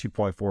lost like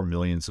 2.4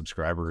 million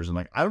subscribers, and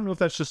like I don't know if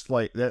that's just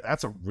like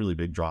that's a really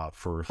big drop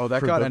for. Oh,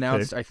 that got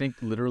announced I think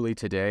literally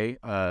today.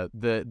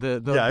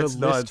 The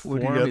list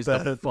form is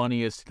the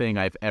funniest thing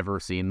I've ever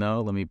seen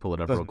though. Let me pull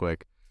it up real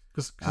quick.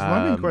 Because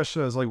my main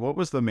question is like, what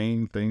was the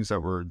main things that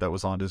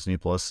was on Disney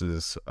Plus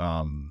is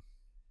I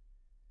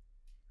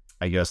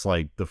guess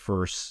like the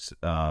first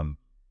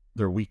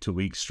their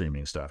week-to-week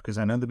streaming stuff, because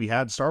I know that we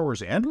had Star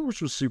Wars Andor,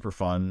 which was super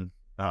fun.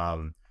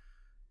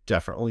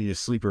 Definitely a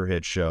sleeper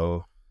hit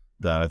show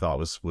that I thought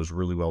was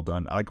really well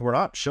done. Like we're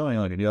not showing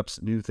like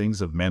new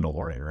things of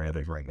Mandalorian or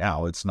anything right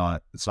now. It's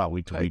not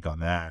week to week on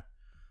that.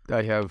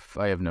 I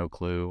have no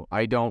clue.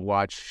 I don't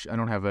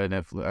have a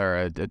Netflix or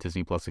a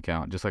Disney Plus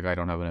account, just like I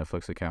don't have a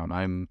Netflix account.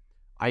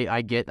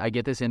 I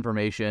get this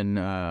information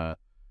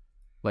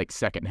like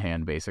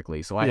secondhand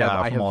basically. So I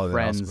have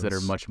friends that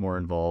are much more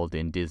involved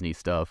in Disney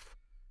stuff.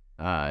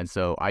 And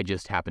so I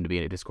just happened to be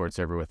in a Discord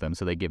server with them,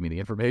 so they give me the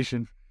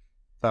information.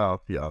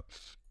 Oh, yeah.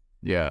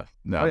 Yeah.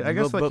 No, I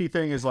guess the key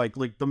thing is like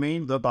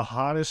the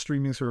hottest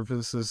streaming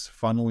services,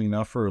 funnily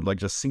enough, for like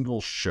just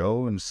single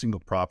show and single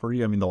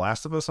property. I mean, The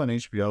Last of Us on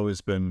HBO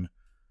has been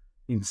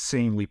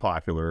insanely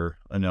popular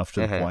enough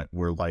to the point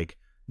where like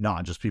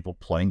not just people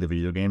playing the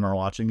video game are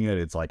watching it.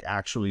 It's like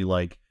actually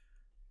like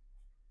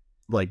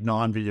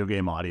non-video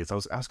game audience.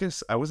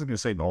 I wasn't gonna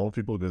say normal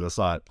people because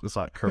that's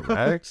not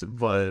correct,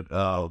 but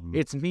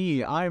it's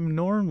me. I'm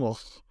normal.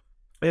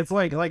 It's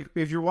like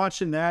if you're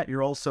watching that,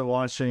 you're also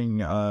watching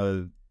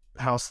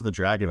House of the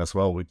Dragon as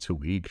well, week to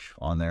week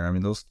on there. I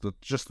mean,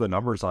 just the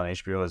numbers on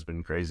HBO has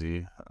been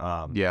crazy.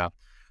 Yeah.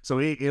 So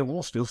it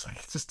almost feels like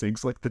it just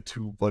takes like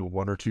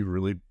one or two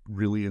really,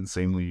 really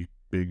insanely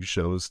big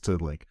shows to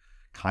like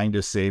kind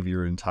of save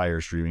your entire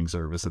streaming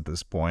service at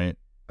this point.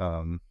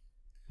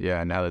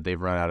 Yeah, now that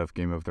they've run out of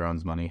Game of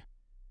Thrones money.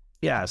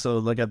 Yeah, so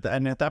like at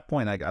that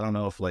point, like I don't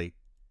know if like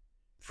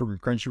from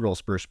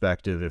Crunchyroll's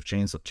perspective, if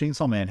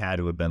Chainsawman had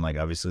to have been like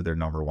obviously their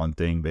number one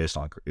thing based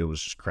on it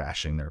was just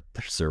crashing their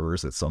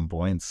servers at some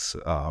points.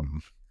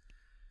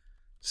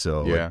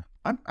 So yeah,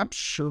 like, I'm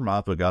sure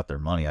Mappa got their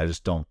money. I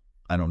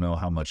don't know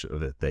how much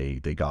of it they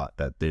got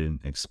that they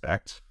didn't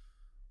expect.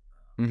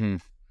 Mm-hmm.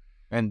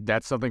 And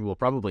that's something we'll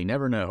probably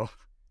never know.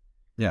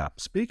 Yeah.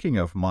 Speaking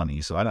of money,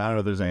 so I don't know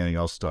if there's anything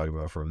else to talk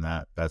about from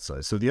that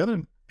side. So the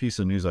other piece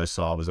of news I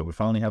saw was that we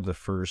finally have the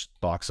first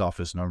box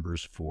office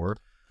numbers for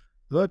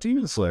the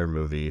Demon Slayer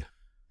movie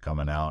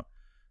coming out.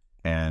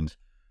 And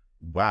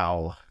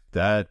wow,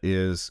 that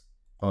is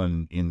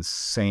an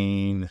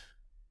insane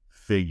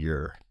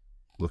figure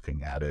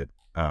looking at it.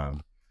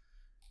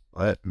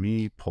 Let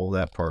me pull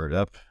that part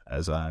up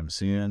as I'm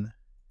seeing,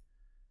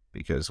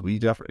 because we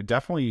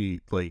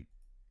definitely like,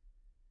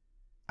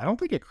 I don't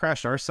think it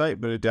crashed our site,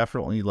 but it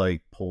definitely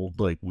like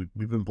pulled, like we've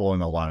been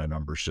pulling a lot of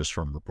numbers just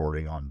from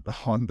reporting on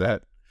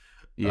that.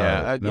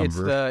 Yeah,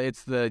 number.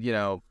 it's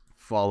the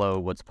follow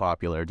what's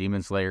popular.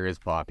 Demon Slayer is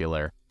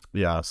popular.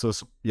 Yeah. So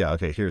yeah.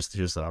 Okay. Here's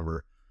the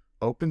number.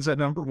 Opens at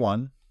number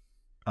 1,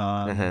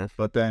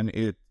 but then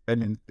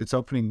its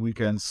opening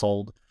weekend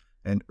sold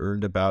and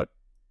earned about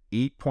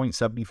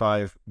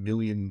 $8.75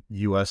 million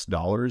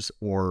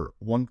or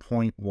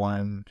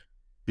 1.1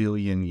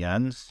 billion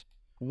yen.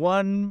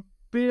 1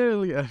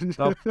 billion.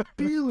 $1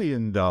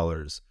 billion,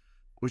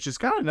 which is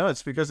kind of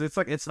nuts because it's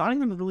like it's not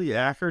even really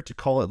accurate to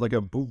call it like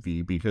a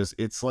movie because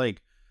it's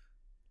like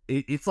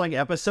it's like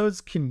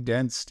episodes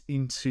condensed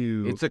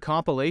into. It's a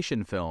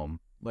compilation film.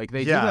 Like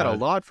they do that a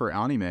lot for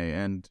anime,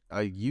 and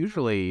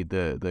usually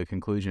the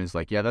conclusion is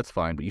like, yeah, that's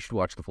fine, but you should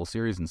watch the full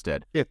series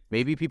instead. Yeah.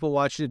 Maybe people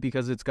watched it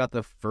because it's got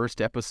the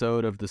first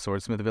episode of the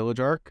Swordsmith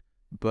Village arc,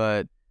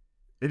 but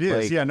it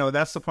is. Like, yeah, no,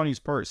 that's the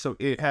funniest part. So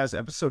it has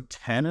episode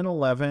 10 and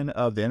 11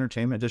 of the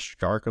Entertainment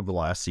District arc of the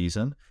last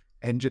season,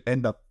 and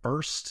the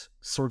first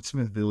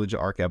Swordsmith Village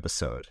arc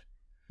episode.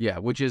 Yeah,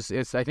 which is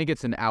I think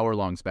it's an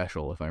hour-long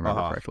special, if I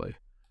remember correctly.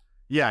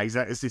 Yeah,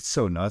 exactly. It's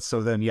so nuts.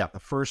 So then, yeah,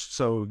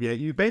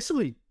 you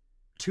basically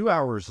 2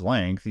 hours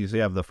length. You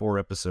have the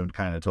 4-episode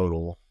kind of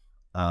total.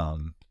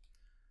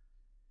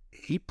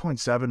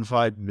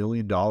 $8.75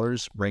 million,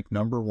 ranked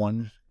number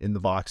 1 in the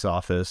box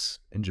office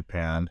in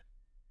Japan.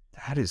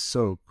 That is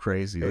so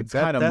crazy. It's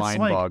kind of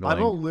mind-boggling. Like,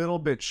 I'm a little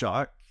bit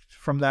shocked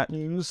from that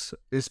news,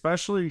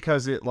 especially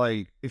because it,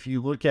 like, if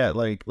you look at,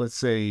 like, let's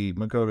say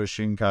Makoto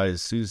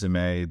Shinkai's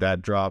Suzume,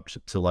 that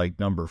dropped to like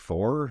number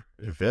 4 or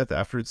 5th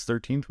after its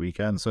 13th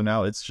weekend. So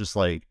now it's just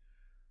like,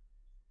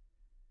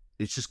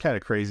 it's just kind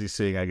of crazy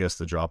seeing, I guess,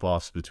 the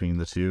drop-offs between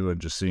the two and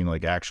just seeing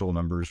like actual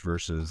numbers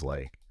versus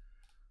like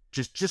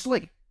just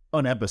like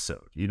an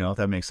episode, if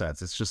that makes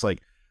sense. It's just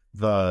like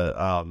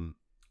I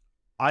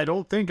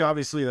don't think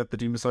obviously that the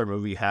Demon Slayer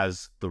movie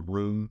has the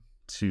room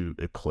to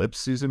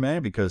eclipse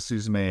Suzume, because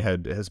Suzume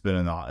has been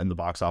in the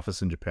box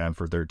office in Japan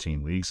for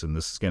 13 weeks, and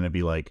this is going to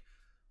be like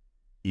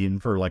in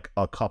for like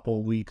a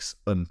couple weeks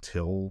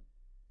until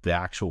the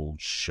actual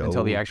show,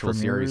 until the actual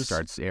premieres. Series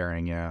starts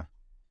airing. Yeah.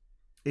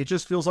 It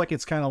just feels like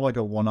it's kind of like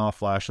a one-off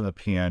flash in the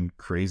pan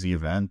crazy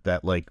event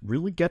that like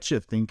really gets you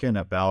thinking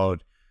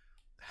about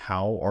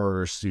how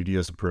are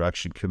studios and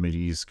production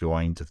committees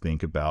going to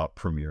think about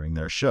premiering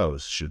their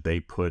shows. Should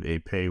they put a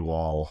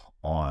paywall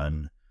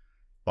on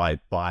by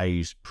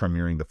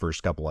premiering the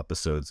first couple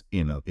episodes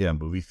in a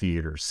movie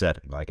theater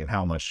setting? Like, and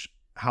how much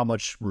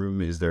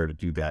room is there to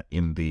do that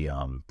in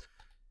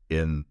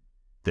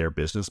their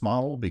business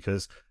model?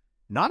 Because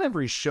not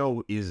every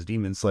show is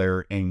Demon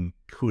Slayer and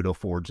could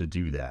afford to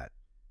do that.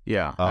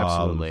 Yeah,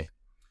 absolutely.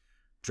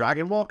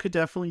 Dragon Ball could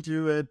definitely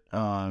do it.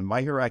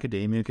 My Hero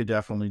Academia could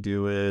definitely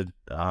do it.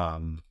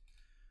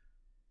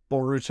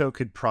 Boruto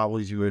could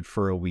probably do it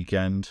for a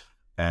weekend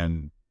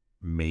and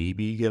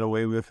maybe get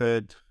away with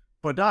it.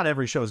 But not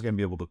every show is going to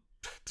be able to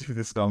do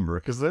this number,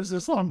 because there's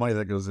a lot of money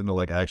that goes into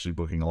like actually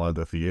booking a lot of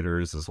the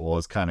theaters as well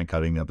as kind of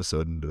cutting the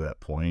episode into that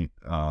point.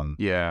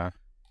 Yeah.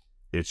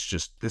 It's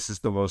just, this is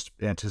the most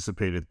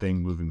anticipated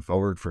thing moving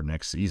forward for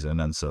next season.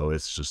 And so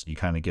it's just, you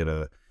kind of get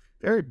a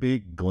very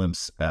big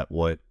glimpse at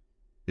what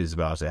is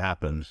about to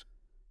happen.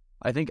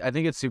 I think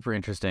it's super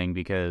interesting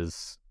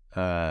because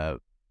I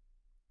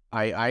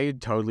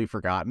had totally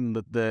forgotten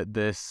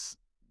that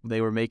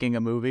they were making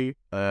a movie,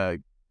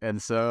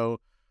 and so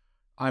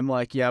I'm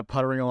like, yeah,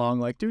 puttering along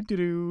like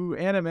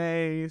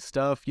anime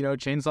stuff,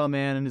 Chainsaw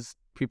Man and his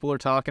people are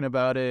talking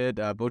about it,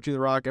 Bocchi the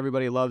Rock,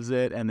 everybody loves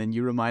it, and then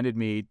you reminded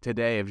me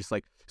today of just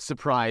like,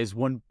 surprise,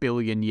 1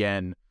 billion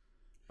yen.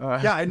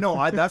 Yeah, I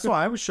know. That's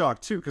why I was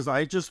shocked too, because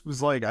I just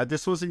was like,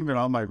 this wasn't even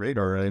on my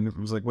radar, and it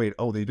was like, wait,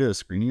 they did a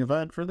screening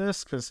event for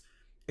this? Because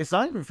it's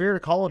not even fair to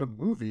call it a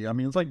movie. I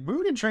mean, it's like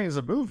Mugen Train is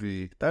a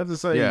movie. That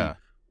is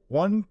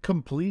one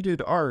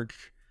completed arc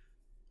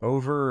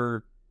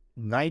over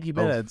 90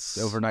 minutes.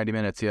 Over 90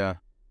 minutes, yeah.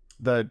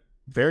 That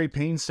very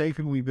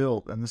painstakingly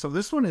built. And so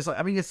this one is like,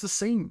 I mean, it's the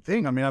same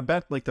thing. I mean, I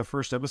bet like the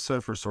first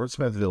episode for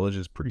Swordsmith Village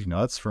is pretty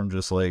nuts from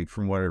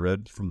what I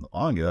read from the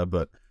manga,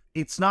 but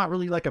it's not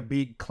really like a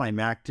big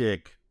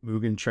climactic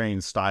Mugen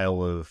Train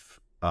style of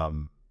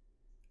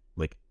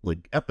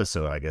like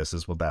episode, I guess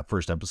is what that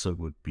first episode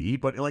would be.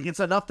 But like it's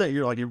enough that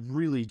you're like, it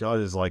really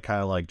does like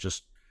kind of like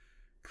just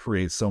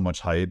create so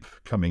much hype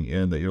coming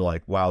in that you're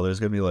like, wow, there's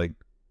gonna be like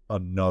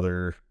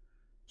another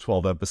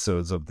 12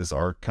 episodes of this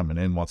arc coming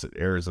in once it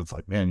airs. It's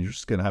like, man, you're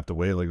just gonna have to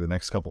wait like the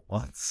next couple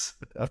months.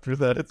 After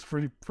that, it's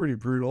pretty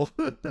brutal.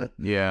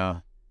 Yeah.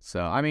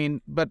 So I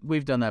mean, but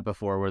we've done that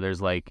before where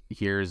there's like,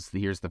 here's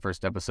the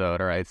first episode,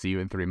 all right, see you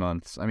in 3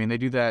 months. I mean, they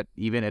do that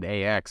even at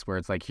AX where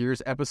it's like,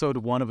 here's episode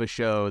 1 of a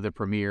show, the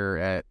premiere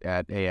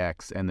at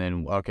AX, and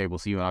then okay, we'll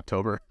see you in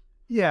October.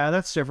 Yeah,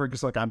 that's different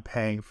because like I'm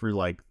paying for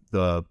like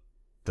the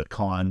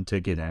con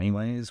ticket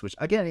anyways, which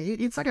again,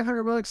 it's like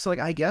 $100. So like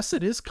I guess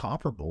it is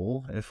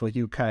comparable if like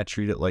you kind of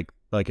treat it like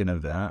an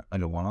event,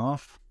 like a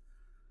one-off.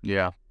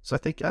 Yeah. So I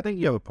think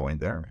you have a point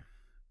there.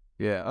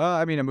 Yeah.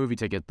 I mean, a movie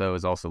ticket though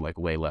is also like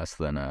way less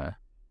than but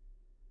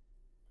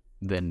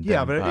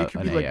it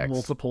could be like AX.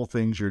 Multiple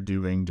things you're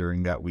doing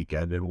during that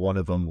weekend, and one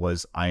of them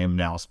was I am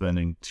now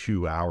spending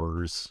 2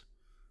 hours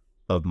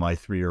of my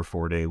 3 or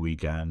 4 day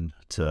weekend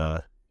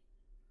to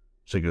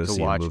go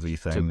see a movie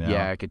thing.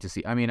 Yeah, I get to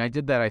see. I mean, I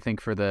did that, I think,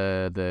 for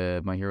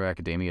the My Hero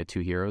Academia 2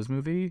 Heroes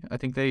movie. I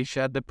think they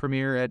had the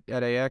premiere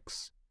at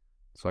AX.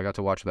 So I got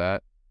to watch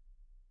that.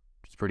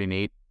 It's pretty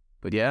neat.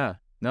 But yeah,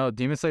 no,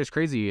 Demon Slayer's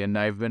crazy, and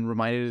I've been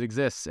reminded it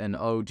exists. And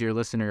oh, dear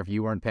listener, if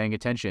you weren't paying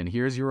attention,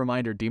 here's your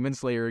reminder. Demon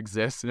Slayer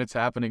exists, and it's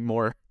happening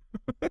more.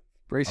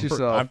 Brace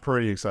yourself. I'm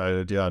pretty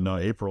excited. Yeah, no,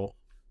 April.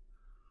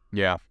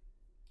 Yeah,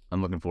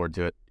 I'm looking forward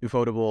to it.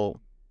 Ufotable,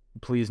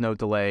 please no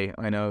delay.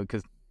 I know,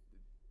 because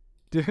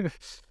they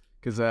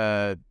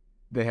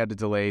had to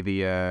delay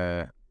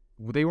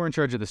they were in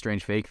charge of the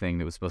Strange Fake thing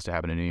that was supposed to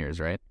happen in New Year's,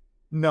 right?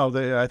 No,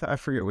 I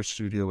forget which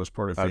studio was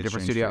part of Fate.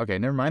 Different studio? Fake. Okay,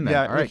 never mind that.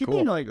 Yeah, all right,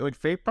 cool. Like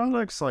Fate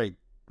products, like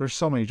there's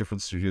so many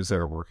different studios that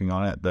are working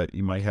on it that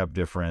you might have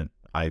different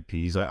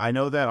IPs. I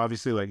know that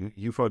obviously like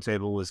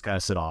Ufotable is kind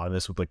of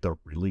synonymous with like the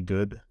really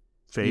good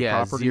Fate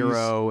properties.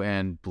 Zero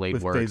and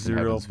Blade Works. Fate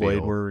Zero,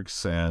 Blade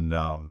Works, and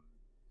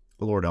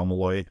Lord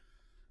Elmaloy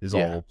is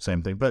all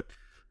same thing. But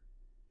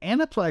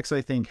Aniplex,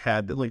 I think,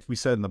 had, like we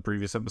said in the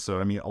previous episode,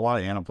 I mean, a lot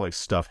of Aniplex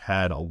stuff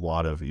had a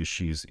lot of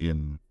issues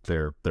in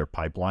their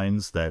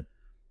pipelines that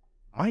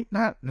might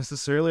not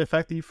necessarily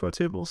affect the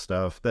Ufotable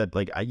stuff. That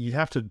like you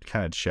have to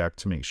kind of check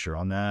to make sure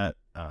on that.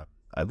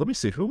 Let me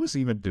see, who was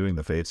even doing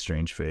the Fate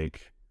Strange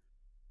Fake?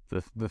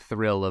 The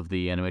thrill of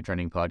the Anime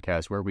Trending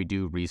podcast, where we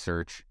do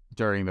research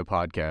during the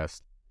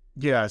podcast.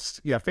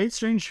 Yes, yeah. Fate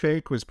Strange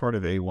Fake was part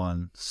of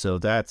A1, so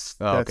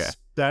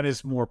that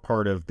is more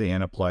part of the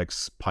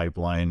Aniplex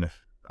pipeline.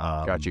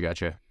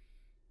 Gotcha.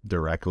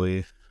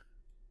 Directly.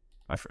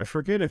 I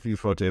forget if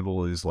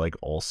Ufotable is like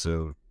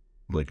also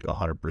like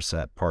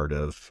 100% part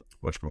of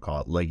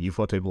whatchamacallit. Like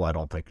Ufotable, I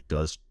don't think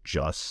does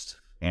just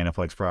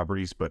Aniplex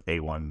properties, but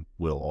A1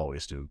 will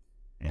always do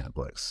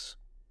Aniplex.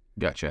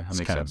 Gotcha. That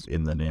makes sense.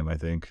 In the name, I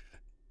think.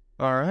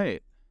 All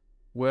right.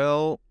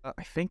 Well,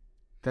 I think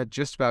that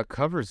just about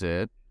covers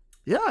it.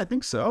 Yeah, I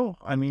think so.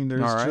 I mean,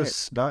 there's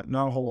just not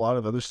a whole lot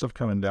of other stuff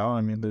coming down.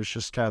 I mean, there's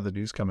just kind of the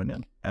news coming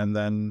in. And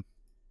then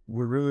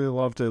we'd really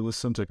love to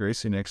listen to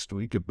Gracie next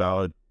week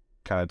about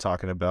kind of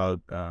talking about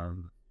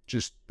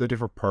just the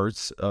different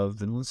parts of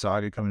Vinland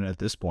Saga coming in at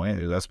this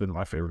point. That's been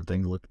my favorite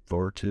thing to look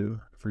forward to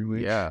every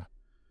week. Yeah.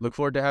 Look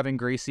forward to having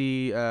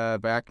Gracie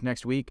back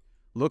next week.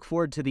 Look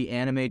forward to the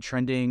Anime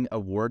Trending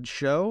Awards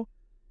show.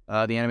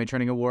 The Anime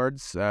Trending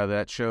Awards,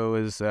 that show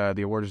is,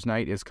 the awards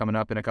night is coming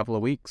up in a couple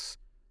of weeks.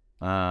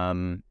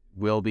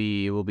 We'll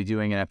be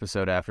doing an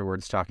episode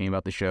afterwards talking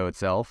about the show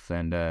itself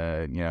and,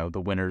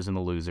 the winners and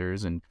the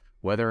losers and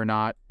whether or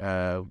not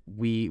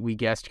we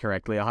guessed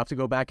correctly. I'll have to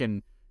go back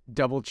and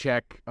double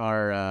check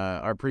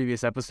our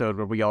previous episode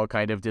where we all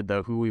kind of did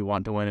the who we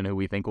want to win and who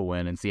we think will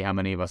win and see how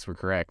many of us were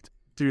correct.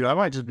 Dude, I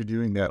might just be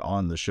doing that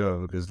on the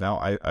show because now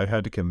I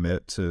had to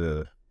commit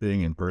to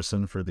being in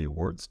person for the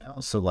awards now.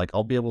 So like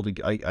I'll be able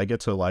to, I get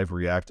to live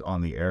react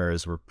on the air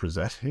as we're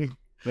presenting.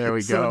 There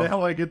we go. So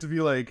now I get to be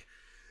like,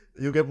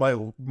 you'll get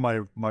my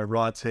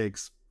raw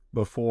takes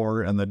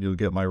before and then you'll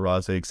get my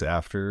raw takes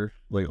after,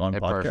 like on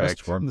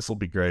podcast form. This will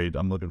be great.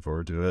 I'm looking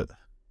forward to it.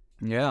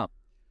 Yeah.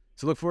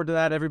 So look forward to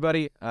that,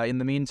 everybody. In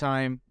the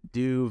meantime,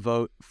 do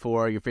vote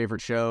for your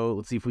favorite show.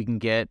 Let's see if we can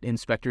get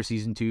Inspector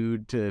Season 2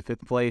 to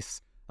 5th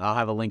place. I'll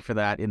have a link for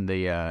that in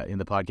the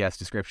podcast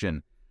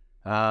description.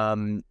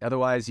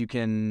 Otherwise, you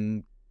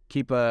can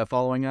keep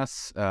following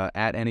us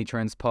at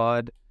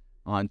AnyTrendsPod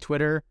on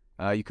Twitter.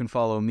 You can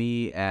follow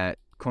me at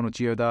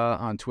Konochiyoda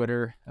on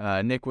Twitter.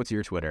 Nick, what's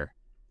your Twitter?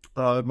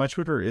 My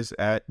Twitter is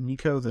at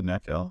Nico the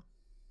Neko.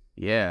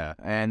 Yeah,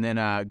 and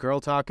then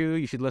Girl Taku,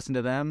 you should listen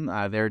to them.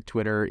 Their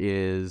Twitter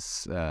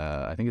is,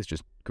 I think it's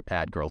just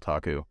at Girl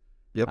Taku.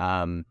 Yep.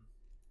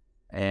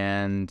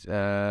 And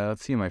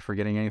let's see, am I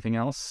forgetting anything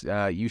else?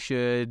 You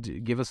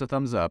should give us a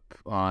thumbs up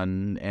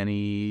on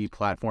any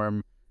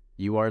platform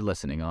you are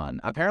listening on.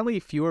 Apparently,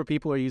 fewer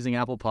people are using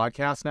Apple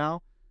Podcasts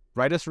now.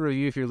 Write us a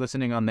review if you're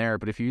listening on there,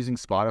 but if you're using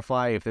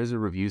Spotify, if there's a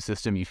review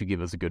system, you should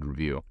give us a good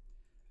review.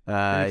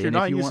 And if you're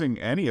not using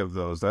any of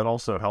those, that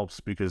also helps,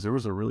 because there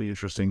was a really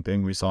interesting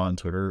thing we saw on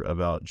Twitter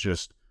about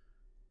just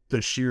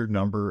the sheer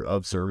number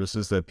of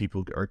services that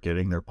people are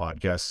getting their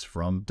podcasts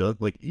from.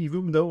 Like,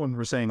 even though when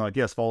we're saying, like,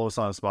 yes, follow us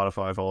on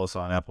Spotify, follow us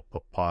on Apple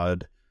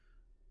Pod,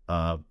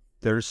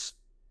 there's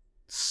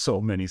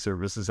so many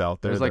services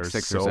out there. There's like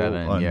 6 or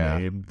 7,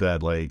 unnamed,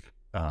 that, like,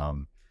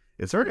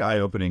 it's very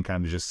eye-opening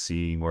kind of just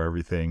seeing where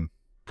everything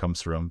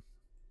comes from.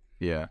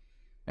 Yeah.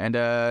 And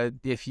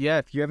if you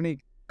have any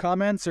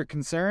comments or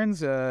concerns,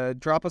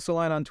 drop us a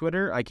line on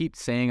Twitter. I keep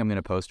saying I'm going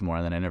to post more,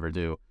 and then I never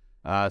do.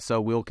 So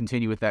we'll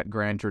continue with that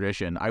grand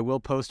tradition. I will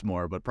post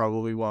more, but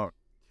probably won't.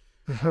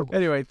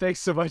 Anyway,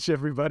 thanks so much,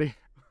 everybody.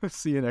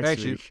 See you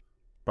next week.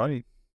 Bye.